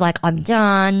says, like, I'm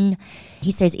done.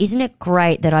 He says, isn't it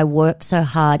great that I work so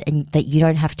hard and that you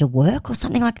don't have to work or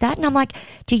something like that? And I'm like,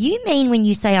 do you mean when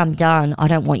you say I'm done, I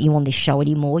don't want you on this show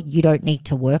anymore? You don't need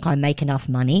to work. I make enough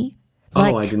money.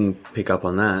 Like, I didn't pick up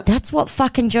on that. That's what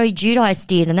fucking Joe Giudice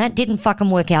did, and that didn't fucking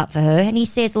work out for her. And he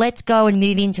says, let's go and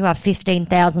move into our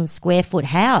 15,000 square foot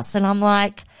house. And I'm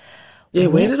like... Yeah,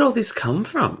 where did all this come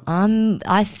from?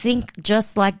 I think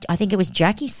it was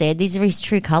Jackie said, these are his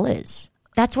true colours.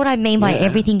 That's what I mean by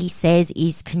everything he says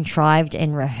is contrived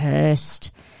and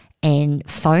rehearsed and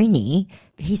phony.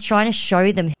 He's trying to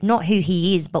show them not who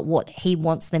he is, but what he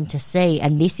wants them to see,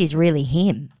 and this is really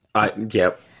him.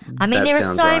 Yep. I mean, there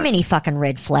are so many fucking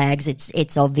red flags.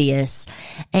 It's obvious.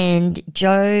 And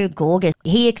Joe Gorgas,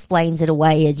 he explains it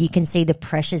away as you can see the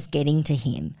pressure's getting to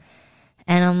him.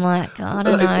 And I'm like, I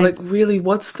don't know. Like, really,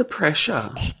 what's the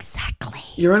pressure? Exactly.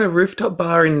 You're on a rooftop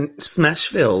bar in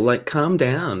Smashville. Like, calm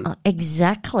down.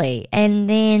 Exactly. And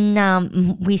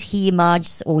then we see Marge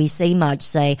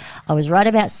say, I was right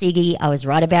about Siggy. I was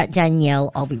right about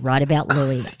Danielle. I'll be right about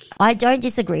Louis. I don't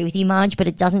disagree with you, Marge, but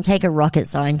it doesn't take a rocket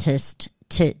scientist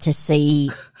to see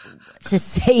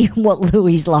what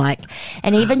Louis like.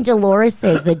 And even Dolores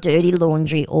says the dirty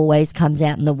laundry always comes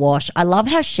out in the wash. I love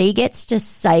how she gets to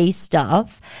say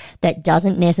stuff that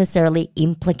doesn't necessarily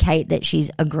implicate that she's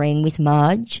agreeing with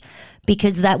Marge,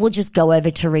 because that will just go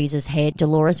over Teresa's head.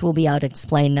 Dolores will be able to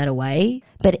explain that away,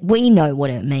 but we know what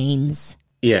it means.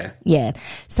 Yeah. Yeah.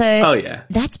 So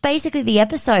that's basically the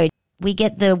episode. We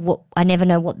get I never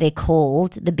know what they're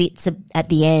called, the bits at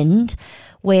the end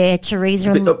where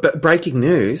Teresa... But breaking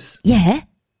news. Yeah.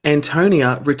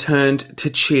 Antonia returned to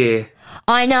cheer.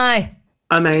 I know.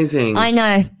 Amazing. I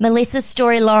know. Melissa's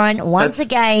storyline, once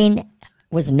again,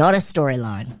 was not a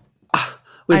storyline.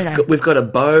 We've got a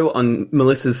bow on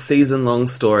Melissa's season-long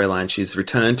storyline. She's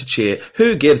returned to cheer.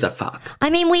 Who gives a fuck? I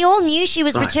mean, we all knew she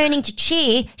was returning to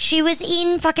cheer. She was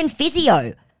in fucking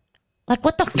physio. Like,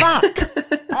 what the fuck?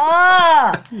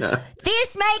 No.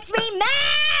 This makes me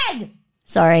mad!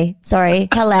 Sorry.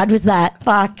 How loud was that?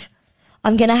 Fuck.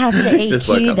 I'm going to have to EQ Just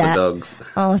woke up that. the dogs.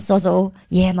 Oh, sozzle.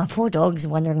 Yeah, my poor dog's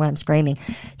wondering why I'm screaming.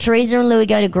 Teresa and Louis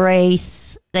go to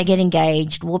Greece. They get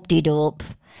engaged. Whoop-de-doop.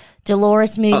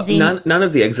 Dolores moves in. None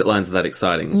of the exit lines are that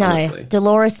exciting, no, honestly.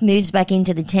 Dolores moves back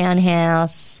into the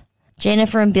townhouse.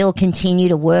 Jennifer and Bill continue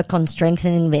to work on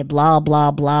strengthening their blah,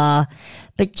 blah, blah.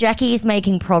 But Jackie is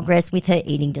making progress with her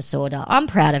eating disorder. I'm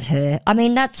proud of her. I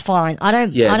mean, that's fine. I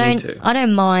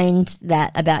don't mind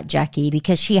that about Jackie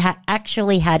because she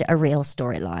actually had a real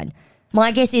storyline.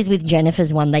 My guess is with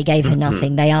Jennifer's one, they gave her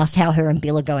nothing. They asked how her and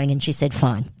Bill are going and she said,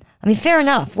 fine. I mean, fair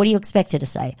enough. What do you expect her to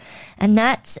say? And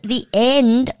that's the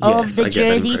end of the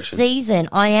Jersey season.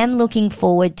 I am looking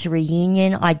forward to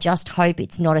reunion. I just hope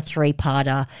it's not a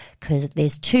 3-parter because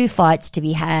there's 2 fights to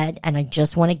be had and I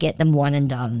just want to get them one and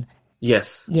done.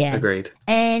 Yes. Yeah. Agreed.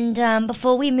 And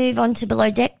before we move on to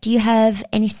Below Deck, do you have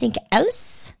anything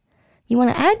else you want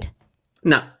to add?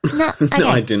 No. Okay. No,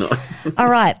 I do not. All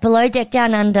right. Below Deck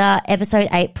Down Under, episode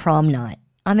 8, prom night.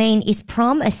 I mean, is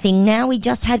prom a thing now? We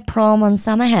just had prom on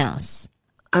Summer House.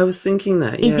 I was thinking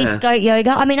that, Is this goat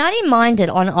yoga? I mean, I didn't mind it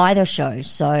on either show,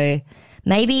 so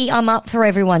maybe I'm up for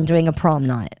everyone doing a prom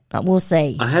night. We'll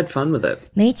see. I had fun with it.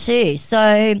 Me too.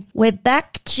 So we're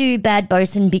back to Bad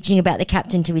Bosun bitching about the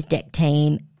captain to his deck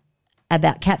team,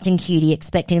 about Captain Cutie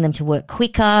expecting them to work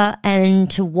quicker,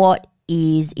 and to what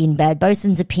is, in Bad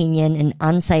Bosun's opinion, an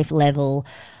unsafe level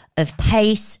of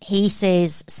pace. He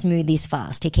says smooth is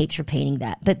fast. He keeps repeating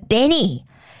that. But Benny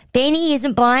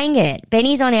isn't buying it.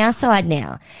 Benny's on our side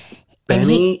now.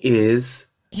 Benny is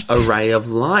a ray of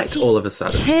light all of a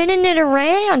sudden. Turning it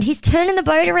around. He's turning the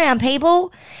boat around,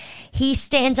 people. He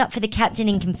stands up for the captain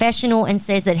in confessional and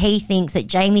says that he thinks that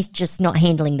Jamie's just not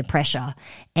handling the pressure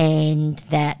and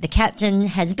that the captain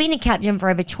has been a captain for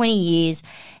over 20 years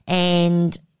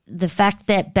and the fact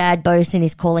that Bad Bosun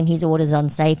is calling his orders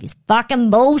unsafe is fucking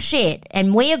bullshit.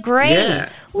 And we agree.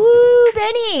 Yeah. Woo,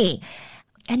 Benny.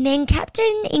 And then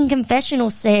Captain in confessional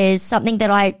says something that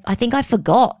I think I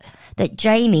forgot, that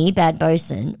Jamie, Bad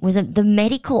Bosun, was the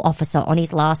medical officer on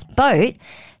his last boat.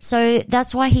 So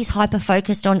that's why he's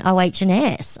hyper-focused on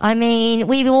OH&S. I mean,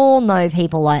 we all know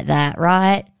people like that,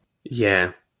 right?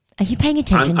 Yeah. Are you paying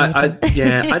attention, I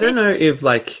don't know if,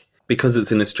 because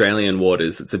it's in Australian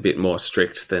waters, it's a bit more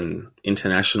strict than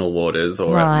international waters,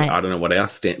 or right. I don't know what our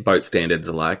boat standards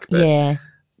are like. But yeah.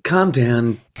 Calm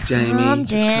down, Jamie. Calm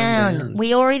down.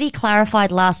 We already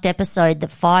clarified last episode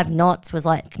that 5 knots was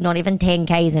not even 10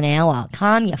 Ks an hour.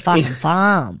 Calm your fucking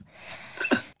farm.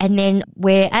 And then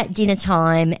we're at dinner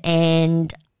time,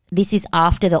 and this is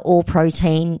after the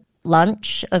all-protein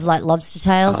lunch of lobster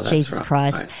tails. Oh, Jesus right.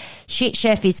 Christ. Right. Shit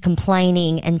Chef is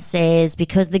complaining and says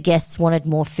because the guests wanted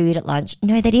more food at lunch.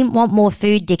 No, they didn't want more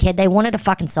food, dickhead. They wanted a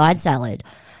fucking side salad.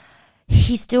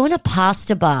 He's doing a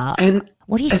pasta bar. And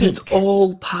what do you think? It's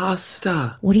all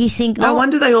pasta. What do you think? No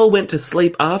wonder they all went to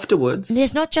sleep afterwards.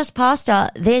 There's not just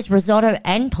pasta. There's risotto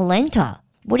and polenta.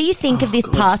 What do you think of this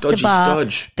pasta bar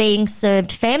being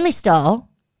served family style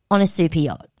on a super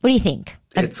yacht? What do you think?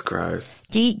 It's gross.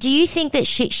 Do you think that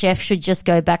Shit Chef should just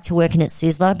go back to working at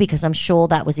Sizzler? Because I'm sure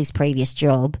that was his previous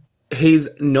job. He's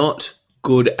not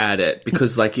good at it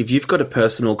because, if you've got a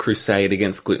personal crusade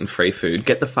against gluten-free food,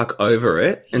 get the fuck over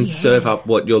it and serve up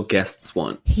what your guests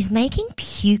want. He's making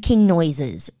puking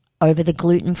noises over the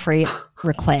gluten-free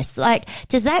request.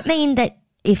 Does that mean that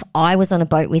if I was on a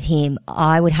boat with him,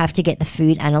 I would have to get the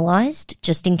food analysed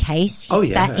just in case he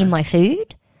spat in my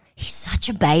food? He's such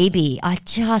a baby.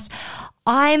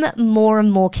 I'm more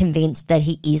and more convinced that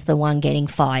he is the one getting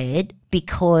fired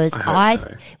because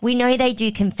we know they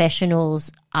do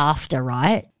confessionals after,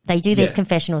 right? They do these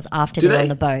confessionals after they're on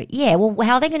the boat. Yeah, well,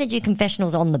 how are they going to do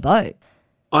confessionals on the boat?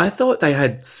 I thought they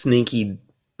had sneaky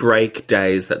break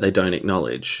days that they don't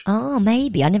acknowledge. Oh,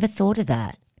 maybe. I never thought of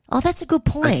that. Oh, that's a good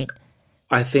point.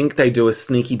 I think they do a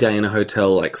sneaky day in a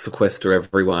hotel, sequester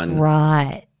everyone.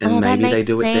 Right. And maybe they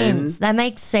do sense. it then. That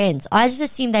makes sense. I just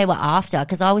assumed they were after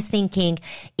because I was thinking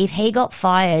if he got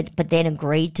fired but then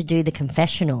agreed to do the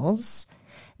confessionals,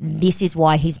 this is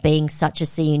why he's being such a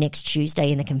see you next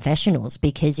Tuesday in the confessionals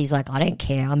because he's like, I don't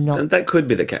care. I'm not. And that could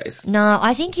be the case. No,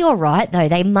 I think you're right, though.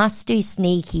 They must do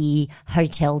sneaky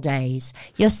hotel days.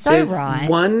 You're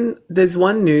right. There's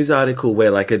one news article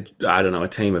where a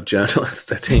team of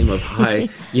journalists, a team of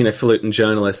highfalutin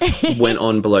journalists went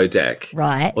on Below Deck.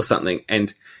 Right. Or something.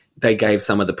 And they gave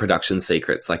some of the production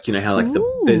secrets. How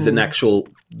there's an actual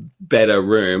better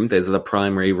room. There's the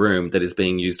primary room that is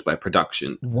being used by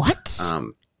production. What?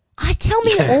 Tell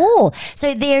me all.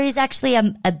 So there is actually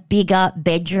a bigger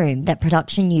bedroom that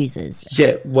production uses.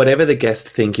 Yeah, whatever the guests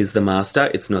think is the master,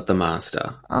 it's not the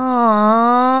master.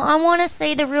 Oh, I want to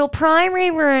see the real primary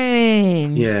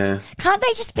rooms. Yeah. Can't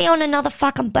they just be on another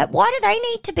fucking boat? Why do they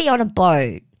need to be on a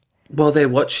boat? Well, they're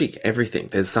watching everything.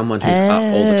 There's someone who's up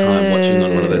all the time watching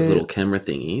on one of those little camera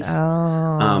thingies.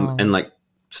 And like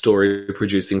story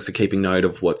producing, so keeping note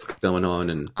of what's going on.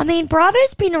 And I mean,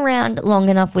 Bravo's been around long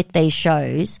enough with these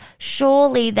shows.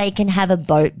 Surely they can have a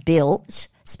boat built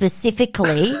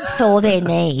specifically for their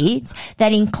needs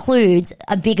that includes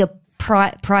a bigger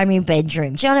primary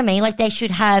bedroom. Do you know what I mean? Like they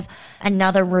should have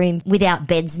another room without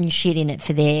beds and shit in it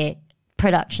for their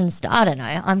production I don't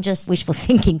know. I'm just wishful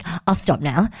thinking. I'll stop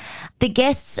now. The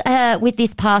guests with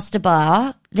this pasta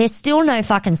bar, there's still no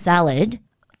fucking salad.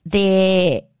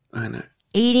 They're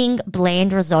eating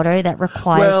bland risotto that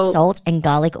requires salt and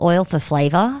garlic oil for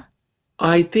flavour.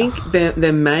 I think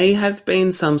there may have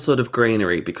been some sort of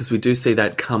greenery because we do see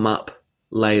that come up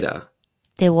later.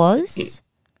 There was?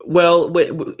 Well,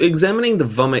 we're examining the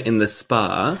vomit in the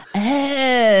spa.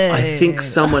 I think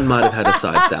someone might have had a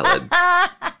side salad.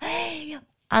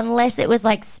 Unless it was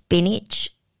like spinach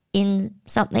in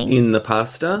something. In the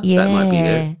pasta? Yeah. That might be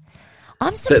it.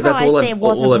 I'm surprised there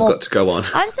wasn't more. All I've got to go on.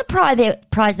 I'm surprised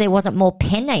there wasn't more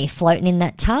penne floating in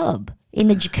that tub, in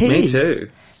the jacuzzi. Me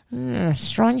too.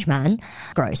 Strange, man.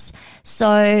 Gross.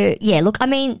 So, yeah, look, I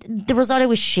mean, the risotto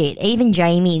was shit. Even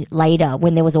Jamie later,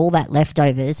 when there was all that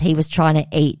leftovers, he was trying to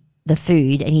eat the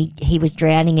food and he was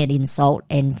drowning it in salt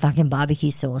and fucking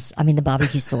barbecue sauce. I mean, the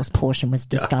barbecue sauce portion was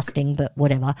disgusting, but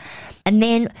whatever. And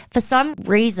then for some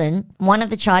reason, one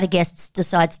of the charter guests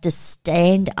decides to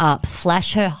stand up,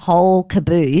 flash her whole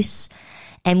caboose,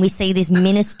 and we see this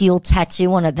minuscule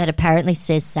tattoo on it that apparently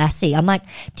says sassy. I'm like,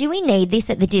 do we need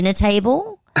this at the dinner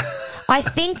table? I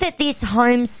think that this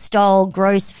home-style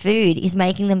gross food is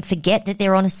making them forget that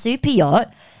they're on a super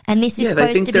yacht. And this is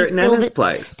supposed to be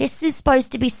This is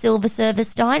supposed to be silver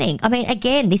service dining. I mean,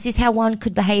 again, this is how one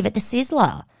could behave at the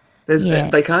Sizzler.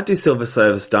 They can't do silver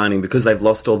service dining because they've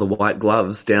lost all the white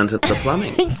gloves down to the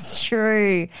plumbing. It's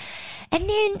true. And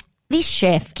then this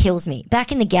chef kills me.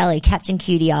 Back in the galley, Captain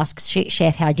Cutie asks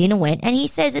Chef how dinner went, and he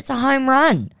says it's a home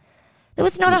run. There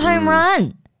was not a home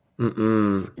run.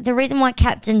 The reason why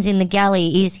Captain's in the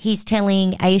galley is he's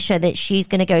telling Aisha that she's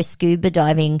going to go scuba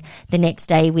diving the next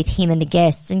day with him and the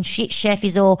guests. And Chef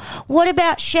is all, what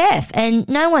about Chef? And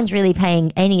no one's really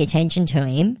paying any attention to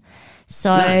him.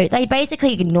 So they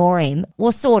basically ignore him.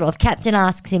 Well, sort of. Captain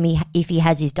asks him if he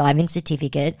has his diving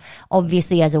certificate,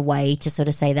 obviously as a way to sort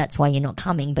of say that's why you're not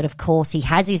coming. But, of course, he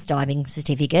has his diving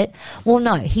certificate. Well,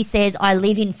 no, he says, I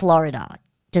live in Florida.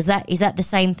 Is that the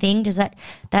same thing? Does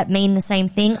that mean the same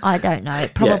thing? I don't know.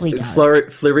 It probably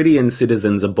does. Floridian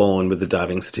citizens are born with a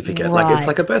diving certificate. Right. Like it's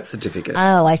like a birth certificate.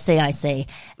 Oh, I see.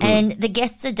 And the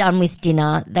guests are done with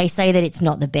dinner. They say that it's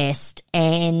not the best.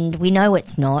 And we know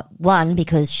it's not. One,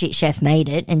 because shit chef made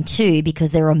it. And two,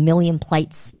 because there are a million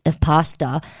plates of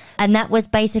pasta. And that was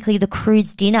basically the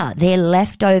crew's dinner. Their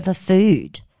leftover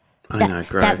food. I know,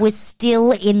 gross. That was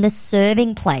still in the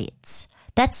serving plates.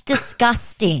 That's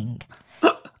disgusting.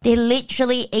 They're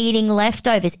literally eating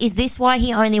leftovers. Is this why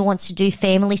he only wants to do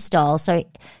family style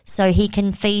so he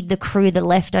can feed the crew the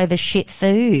leftover shit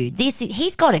food?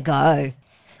 He's got to go.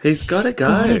 He's got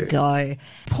to go.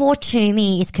 Poor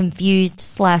Toomey is confused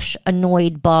 /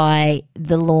 annoyed by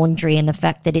the laundry and the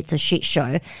fact that it's a shit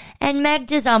show. And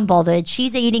Magda's unbothered.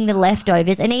 She's eating the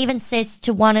leftovers and even says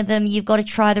to one of them, you've got to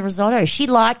try the risotto. She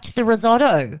liked the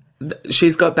risotto.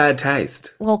 She's got bad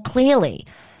taste. Well, clearly.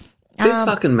 This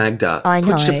fucking Magda. I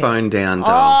know. Put your phone down,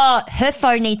 doll. Oh, her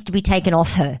phone needs to be taken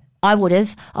off her. I would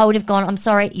have gone, I'm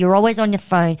sorry, you're always on your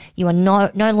phone. You are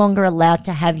no longer allowed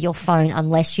to have your phone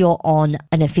unless you're on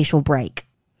an official break.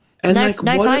 And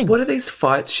what are these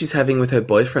fights she's having with her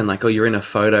boyfriend? Like, you're in a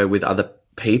photo with other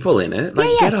people in it.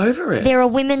 Like, get over it. There are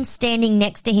women standing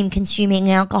next to him consuming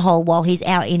alcohol while he's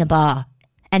out in a bar.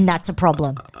 And that's a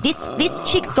problem. This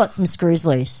chick's got some screws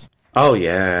loose. Oh,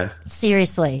 yeah.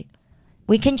 Seriously.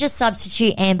 We can just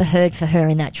substitute Amber Heard for her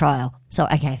in that trial. So,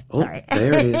 okay, sorry.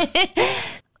 There it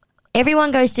is.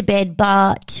 Everyone goes to bed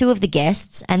bar two of the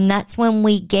guests, and that's when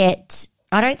we get,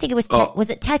 I don't think it was, was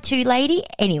it Tattoo Lady?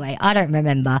 Anyway, I don't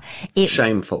remember.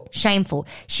 Shameful.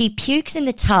 She pukes in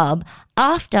the tub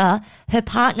after her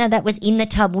partner that was in the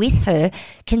tub with her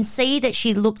can see that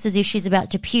she looks as if she's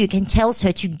about to puke and tells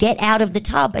her to get out of the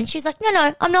tub. And she's like,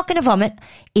 no, I'm not going to vomit.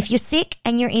 If you're sick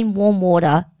and you're in warm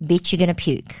water, bitch, you're going to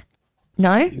puke.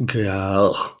 No?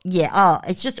 Girl. Yeah,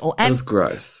 it's just... That was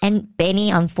gross. And Benny,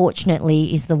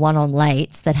 unfortunately, is the one on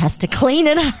Lates that has to clean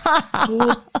it up.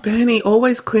 Poor Benny,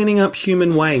 always cleaning up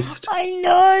human waste. I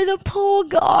know, the poor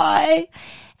guy.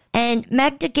 And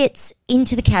Magda gets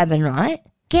into the cabin, right?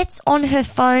 Gets on her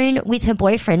phone with her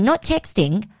boyfriend, not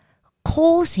texting,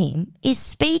 calls him, is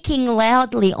speaking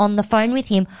loudly on the phone with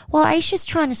him while Aisha's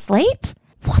trying to sleep.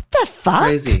 What the fuck?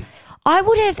 Crazy. I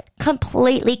would have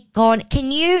completely gone,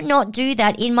 can you not do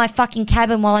that in my fucking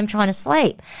cabin while I'm trying to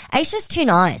sleep? Aisha's too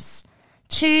nice.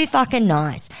 Too fucking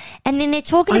nice. And then they're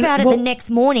talking about it the next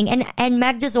morning and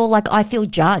Magda's all like, I feel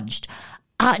judged.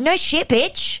 No shit,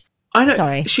 bitch. I know.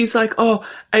 Sorry. She's like, oh,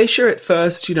 Aisha at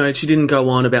first, she didn't go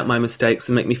on about my mistakes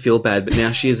and make me feel bad, but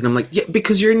now she is. And I'm like, yeah,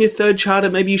 because you're in your third charter,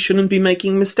 maybe you shouldn't be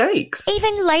making mistakes.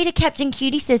 Even later, Captain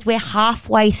Cutie says we're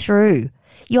halfway through.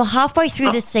 You're halfway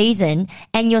through the season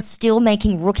and you're still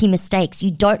making rookie mistakes.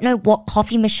 You don't know what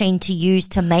coffee machine to use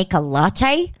to make a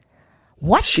latte?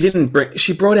 What?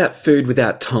 She brought out food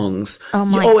without tongs. Oh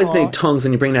my God. You always need tongs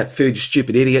when you bring out food, you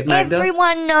stupid idiot, Magda.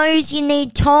 Everyone knows you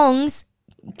need tongs.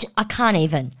 I can't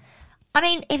even. I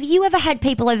mean, have you ever had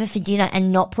people over for dinner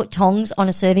and not put tongs on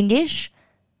a serving dish?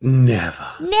 Never.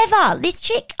 This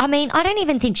chick, I mean, I don't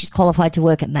even think she's qualified to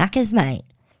work at Macca's, mate.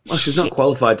 Well, she's not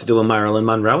qualified to do a Marilyn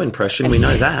Monroe impression. We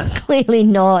know that. Clearly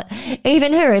not.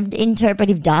 Even her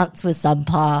interpretive dance was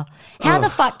subpar. How the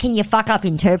fuck can you fuck up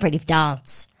interpretive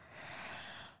dance?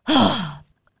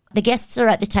 The guests are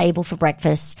at the table for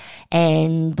breakfast,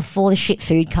 and before the shit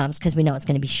food comes, because we know it's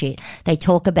going to be shit, they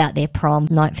talk about their prom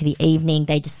night for the evening.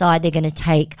 They decide they're going to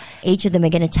take, each of them are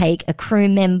going to take a crew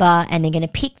member, and they're going to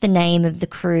pick the name of the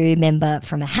crew member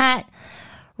from a hat.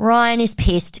 Ryan is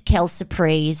pissed, Kel's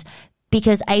surprise,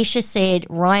 because Aisha said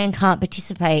Ryan can't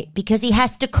participate because he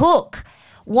has to cook.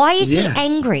 Why is he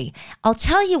angry? I'll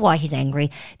tell you why he's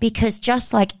angry. Because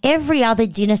just like every other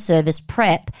dinner service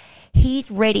prep,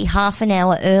 he's ready half an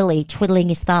hour early, twiddling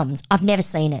his thumbs. I've never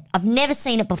seen it. I've never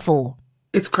seen it before.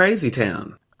 It's crazy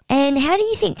town. And how do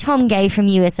you think Tom Gay from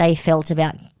USA felt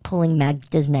about pulling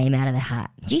Magda's name out of the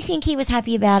hat? Do you think he was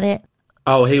happy about it?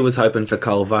 Oh, he was hoping for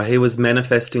Culver. He was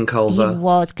manifesting Culver. He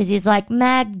was, because he's like,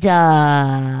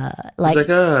 Magda. He's like,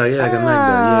 oh, yeah, I got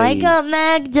Magda. I got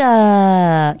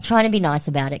Magda. Trying to be nice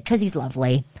about it, because he's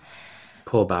lovely.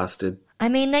 Poor bastard. I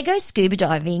mean, they go scuba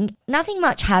diving. Nothing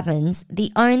much happens.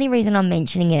 The only reason I'm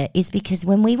mentioning it is because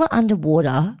when we were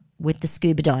underwater with the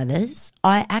scuba divers,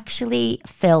 I actually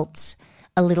felt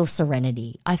a little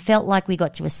serenity. I felt like we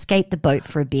got to escape the boat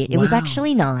for a bit. It was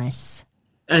actually nice.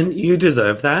 And you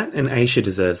deserve that, and Aisha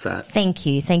deserves that. Thank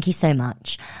you. Thank you so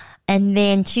much. And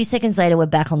then 2 seconds later, we're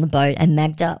back on the boat, and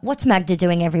Magda, what's Magda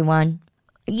doing, everyone?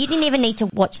 You didn't even need to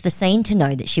watch the scene to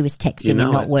know that she was texting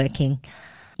and not working.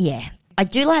 Yeah. I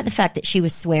do like the fact that she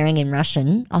was swearing in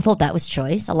Russian. I thought that was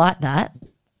choice. I like that.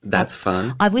 That's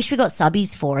fun. I wish we got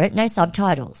subbies for it. No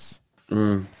subtitles.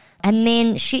 And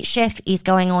then Shit Chef is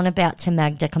going on about to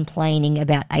Magda complaining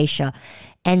about Aisha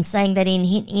and saying that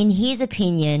in his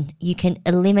opinion, you can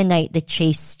eliminate the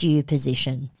chief stew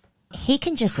position. He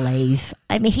can just leave.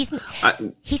 I mean, he's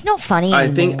not funny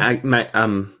anymore. I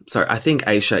think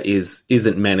Aisha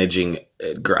isn't managing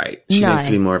it great. She needs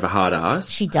to be more of a hard ass.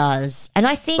 She does. And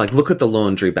I think... Like, look at the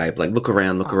laundry, babe. Like, look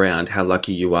around how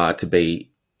lucky you are to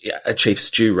be a chief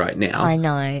stew right now. I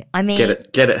know. I mean...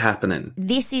 Get it happening.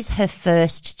 This is her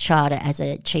first charter as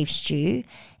a chief stew.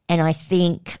 And I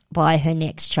think by her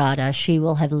next charter, she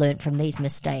will have learnt from these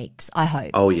mistakes, I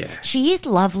hope. Oh, yeah. She is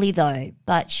lovely, though,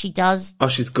 but she does... Oh,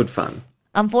 she's good fun.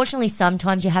 Unfortunately,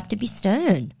 sometimes you have to be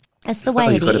stern. That's the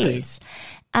way it is.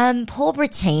 Poor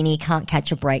Brittany can't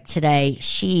catch a break today.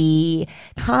 She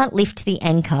can't lift the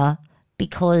anchor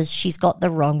because she's got the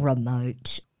wrong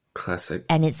remote. Classic.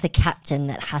 And it's the captain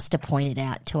that has to point it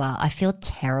out to her. I feel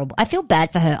terrible. I feel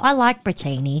bad for her. I like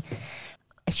Brittany.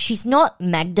 She's not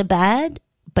Magda bad,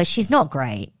 but she's not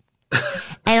great.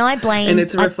 And I blame... And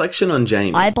it's a reflection on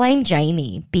Jamie. I blame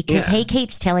Jamie because he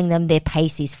keeps telling them their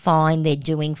pace is fine, they're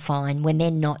doing fine, when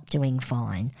they're not doing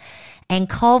fine. And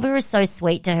Culver is so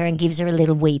sweet to her and gives her a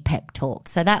little wee pep talk.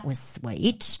 So that was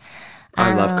sweet.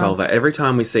 I love Culver. Every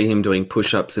time we see him doing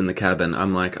push-ups in the cabin,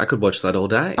 I'm like, I could watch that all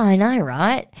day. I know,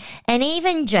 right? And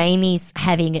even Jamie's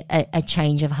having a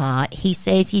change of heart. He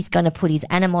says he's going to put his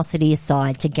animosity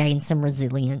aside to gain some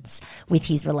resilience with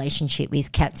his relationship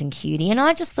with Captain Cutie. And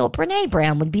I just thought Brené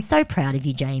Brown would be so proud of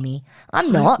you, Jamie.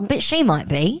 I'm not, but she might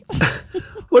be.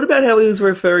 What about how he was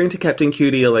referring to Captain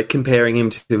Cutie, or like comparing him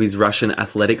to his Russian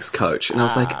athletics coach? And I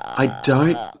was like, I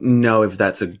don't know if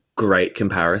that's a great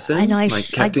comparison. I know.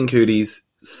 Like, Captain Cutie's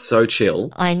so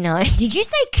chill. I know. Did you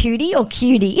say cootie or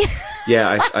cutie?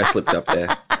 Yeah, I slipped up there.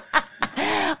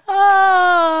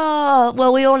 Oh,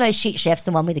 well, we all know Shit Chef's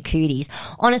the one with the cooties.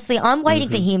 Honestly, I'm waiting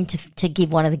for him to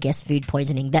give one of the guests food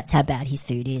poisoning. That's how bad his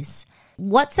food is.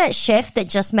 What's that chef that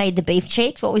just made the beef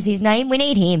cheeks? What was his name? We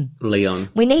need him. Leon.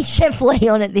 We need Chef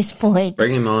Leon at this point.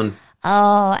 Bring him on.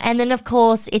 Oh, and then, of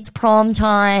course, it's prom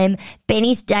time.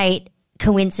 Benny's date,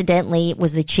 coincidentally,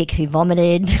 was the chick who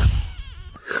vomited.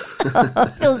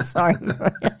 I feel sorry for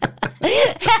her.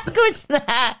 How good's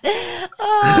that?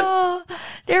 Oh,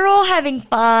 they're all having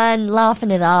fun,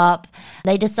 laughing it up.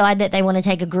 They decide that they want to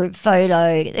take a group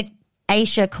photo.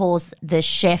 Aisha calls the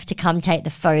chef to come take the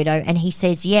photo, and he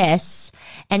says yes.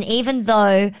 And even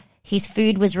though his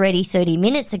food was ready 30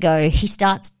 minutes ago, he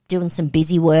starts doing some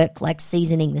busy work like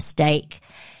seasoning the steak.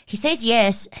 He says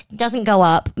yes, doesn't go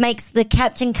up, makes the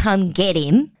captain come get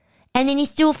him, and then he's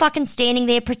still fucking standing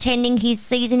there pretending he's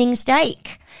seasoning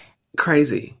steak.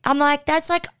 Crazy. I'm like, that's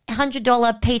like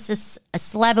 $100 piece of a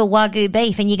slab of Wagyu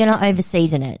beef and you're going to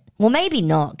over-season it. Well, maybe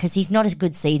not, because he's not a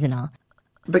good seasoner.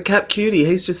 But Cap Cutie,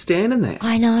 he's just standing there.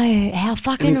 I know. How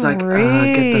fucking and he's like,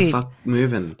 rude. Get the fuck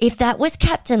moving. If that was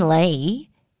Captain Lee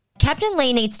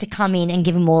needs to come in and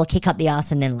give them all a kick up the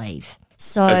arse and then leave.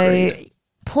 So Agreed.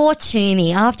 Poor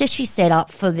Toomey, after she's set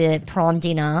up for the prom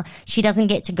dinner, she doesn't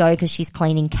get to go because she's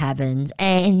cleaning cabins,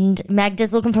 and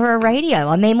Magda's looking for her radio.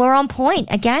 I mean, we're on point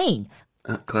again.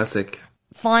 Classic.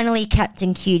 Finally,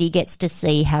 Captain Cutie gets to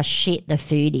see how shit the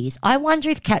food is. I wonder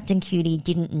if Captain Cutie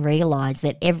didn't realise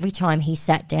that every time he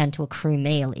sat down to a crew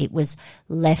meal, it was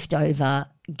leftover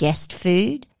guest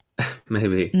food.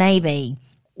 Maybe.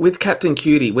 With Captain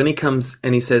Cutie, when he comes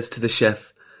and he says to the chef,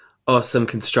 some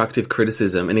constructive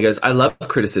criticism, and he goes, I love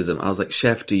criticism. I was like,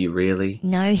 Chef, do you really?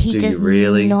 No, he does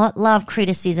not love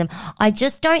criticism. I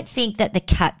just don't think that the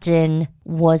captain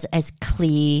was as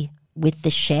clear with the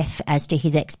chef as to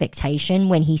his expectation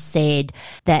when he said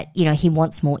that, he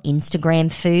wants more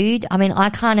Instagram food. I mean, I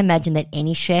can't imagine that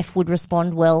any chef would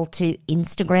respond well to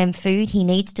Instagram food. He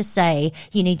needs to say,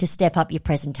 you need to step up your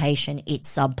presentation.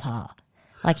 It's subpar.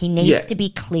 Like, he needs to be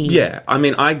clear. Yeah, I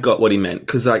mean, I got what he meant.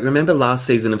 Because, remember last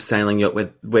season of Sailing Yacht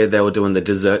where they were doing the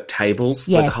dessert tables?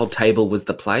 Yes. Where the whole table was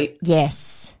the plate?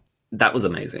 Yes. That was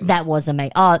amazing. That was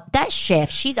amazing. Oh, that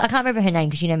chef, I can't remember her name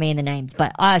because you know me and the names,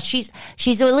 but she's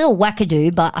a little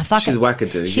wackadoo, but She's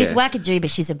wackadoo, She's wackadoo,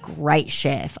 but she's a great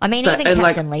chef. I mean, even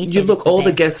Captain Lee said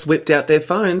the guests whipped out their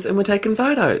phones and were taking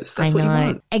photos. That's what you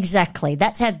want. Exactly.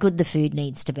 That's how good the food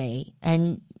needs to be.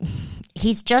 And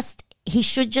he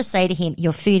should just say to him,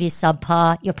 your food is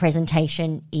subpar, your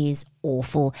presentation is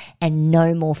awful, and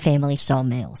no more family-style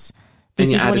meals. And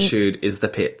your attitude is the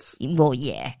pits. Well,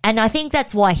 yeah. And I think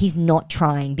that's why he's not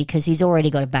trying, because he's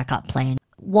already got a backup plan.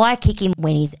 Why kick him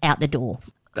when he's out the door?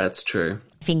 That's true.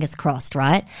 Fingers crossed,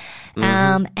 right?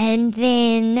 Mm-hmm. And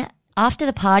then after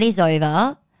the party's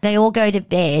over, they all go to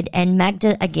bed, and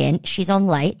Magda, again, she's on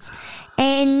late.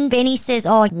 And Benny says,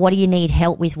 what do you need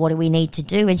help with? What do we need to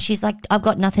do? And she's like, I've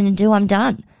got nothing to do. I'm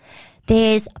done.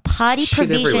 There's party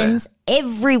provisions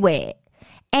everywhere.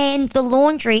 And the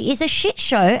laundry is a shit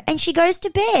show, and she goes to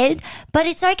bed, but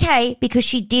it's okay because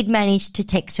she did manage to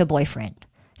text her boyfriend.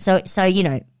 So it's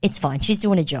fine. She's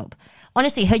doing a job.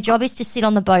 Honestly, her job is to sit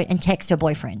on the boat and text her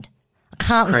boyfriend. I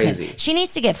can't with her. She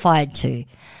needs to get fired too.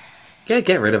 Yeah,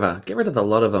 get rid of her. Get rid of a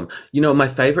lot of them. My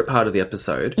favourite part of the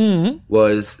episode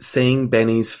was seeing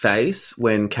Benny's face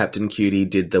when Captain Cutie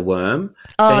did the worm.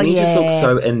 Benny just looked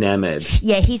so enamoured.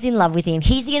 Yeah, he's in love with him.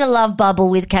 He's in a love bubble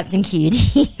with Captain Cutie.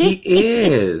 He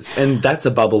is. And that's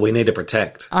a bubble we need to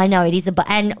protect. I know, it is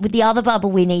and with the other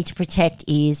bubble we need to protect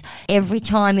is every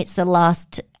time it's the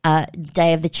last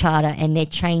day of the charter and they're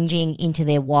changing into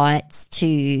their whites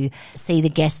to see the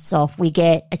guests off, we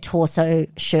get a torso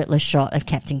shirtless shot of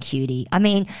Captain Cutie. I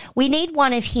mean, we need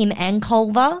one of him and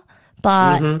Culver,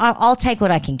 but I'll take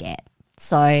what I can get.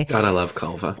 So God, I love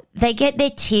Culver. They get their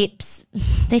tips.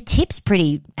 Their tips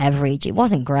pretty average. It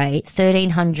wasn't great.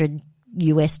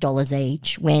 $1,300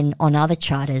 each, when on other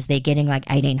charters they're getting like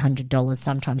 $1,800,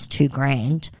 sometimes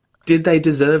 $2,000. Did they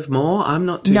deserve more? I'm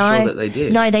not too sure that they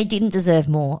did. No, they didn't deserve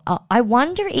more. I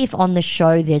wonder if on the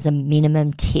show there's a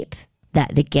minimum tip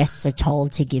that the guests are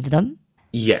told to give them.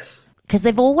 Yes. Because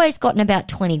they've always gotten about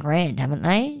 $20,000, haven't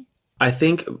they? I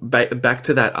think back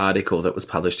to that article that was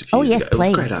published a few years ago. Please. It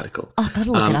was a great article. Oh,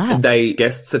 gotta look it up.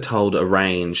 Guests are told a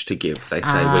range to give. They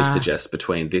say, we suggest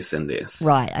between this and this.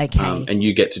 Right, okay. And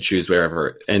you get to choose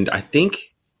wherever. And I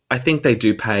think they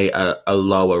do pay a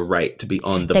lower rate to be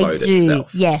on the boat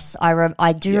itself. Yes,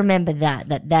 I do remember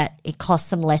that it costs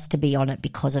them less to be on it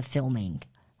because of filming.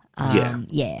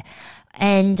 Yeah.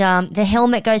 And the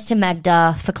helmet goes to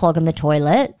Magda for clogging the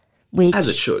toilet. As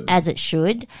it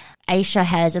should. Aisha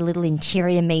has a little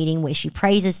interior meeting where she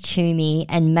praises Toomey,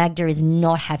 and Magda is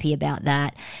not happy about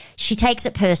that. She takes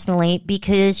it personally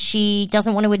because she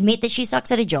doesn't want to admit that she sucks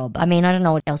at a job. I mean, I don't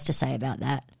know what else to say about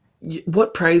that.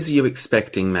 What praise are you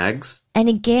expecting, Mags? And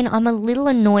again, I'm a little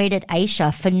annoyed at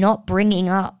Aisha for not bringing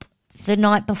up the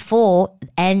night before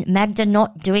and Magda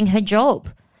not doing her job.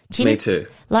 Me too.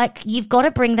 Like, you've got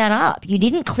to bring that up. You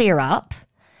didn't clear up.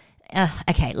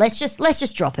 okay, let's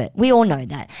just drop it. We all know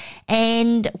that.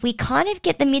 And we kind of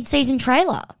get the mid-season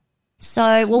trailer.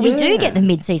 So, we do get the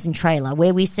mid-season trailer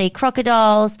where we see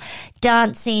crocodiles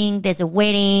dancing, there's a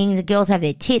wedding, the girls have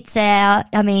their tits out.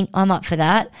 I mean, I'm up for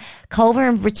that. Culver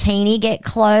and Brittini get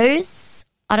close.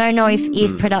 I don't know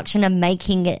if production are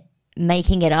making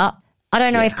it up. I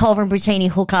don't know if Culver and Brittini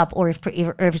hook up or if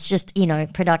it's just,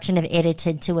 production have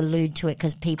edited to allude to it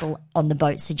because people on the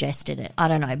boat suggested it. I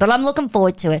don't know. But I'm looking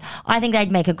forward to it. I think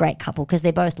they'd make a great couple because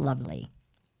they're both lovely.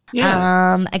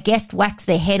 Yeah. A guest whacks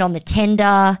their head on the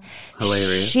tender.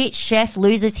 Hilarious. Shit chef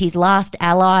loses his last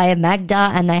ally,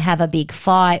 Magda, and they have a big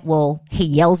fight. Well, he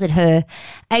yells at her.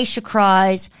 Aisha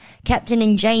cries. Captain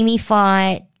and Jamie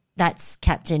fight. That's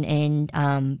Captain and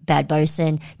Bad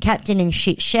Bosun. Captain and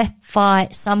Shit Chef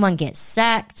fight. Someone gets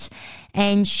sacked.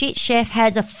 And Shit Chef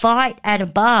has a fight at a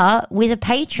bar with a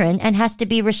patron and has to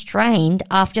be restrained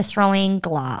after throwing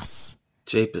glass.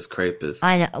 Jeepers creepers.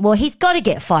 I know. Well, he's got to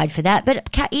get fired for that. But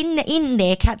in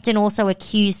there, Captain also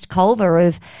accused Culver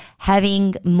of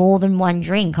having more than one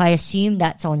drink. I assume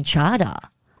that's on charter.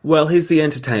 Well, he's the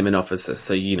entertainment officer,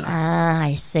 so you know. Ah,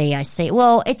 I see.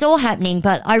 Well, it's all happening,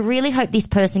 but I really hope this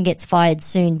person gets fired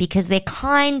soon because they're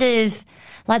kind of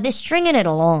like they're stringing it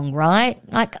along, right?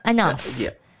 Like enough.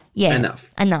 Yeah,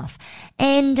 enough.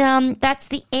 And that's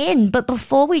the end. But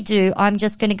before we do, I'm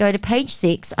just going to go to page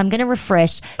 6. I'm going to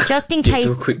refresh just in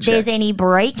case there's any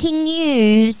breaking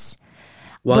news.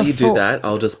 While you do that,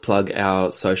 I'll just plug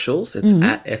our socials. It's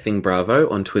at Effing Bravo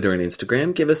on Twitter and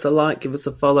Instagram. Give us a like, give us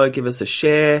a follow, give us a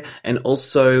share. And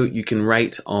also you can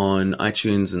rate on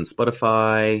iTunes and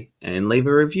Spotify and leave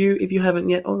a review if you haven't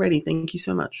yet already. Thank you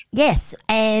so much. Yes,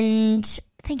 and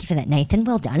thank you for that, Nathan.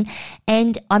 Well done.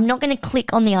 And I'm not going to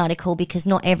click on the article because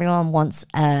not everyone wants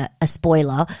a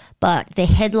spoiler, but the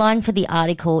headline for the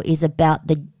article is about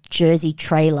the Jersey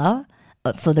trailer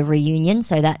for the reunion,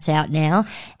 so that's out now.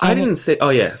 I didn't see. Oh,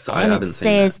 yeah. Sorry, I haven't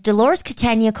seen that. It says Dolores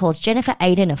Catania calls Jennifer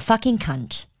Aiden a fucking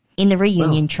cunt in the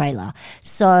reunion trailer.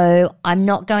 So I'm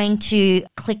not going to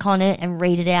click on it and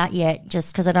read it out yet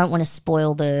just because I don't want to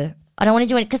spoil I don't want to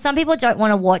do it because some people don't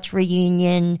want to watch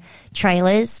reunion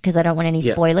trailers because I don't want any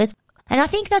spoilers. And I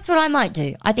think that's what I might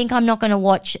do. I think I'm not going to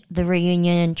watch the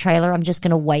reunion trailer. I'm just going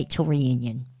to wait till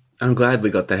reunion. I'm glad we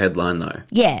got the headline though.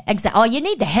 Yeah, exactly. Oh, you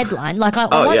need the headline. Like I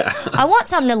want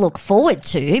something to look forward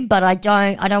to, but I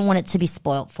don't want it to be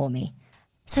spoilt for me.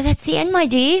 So that's the end, my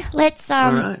dear. Let's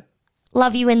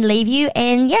love you and leave you,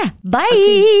 and bye.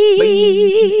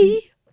 Okay. Bye.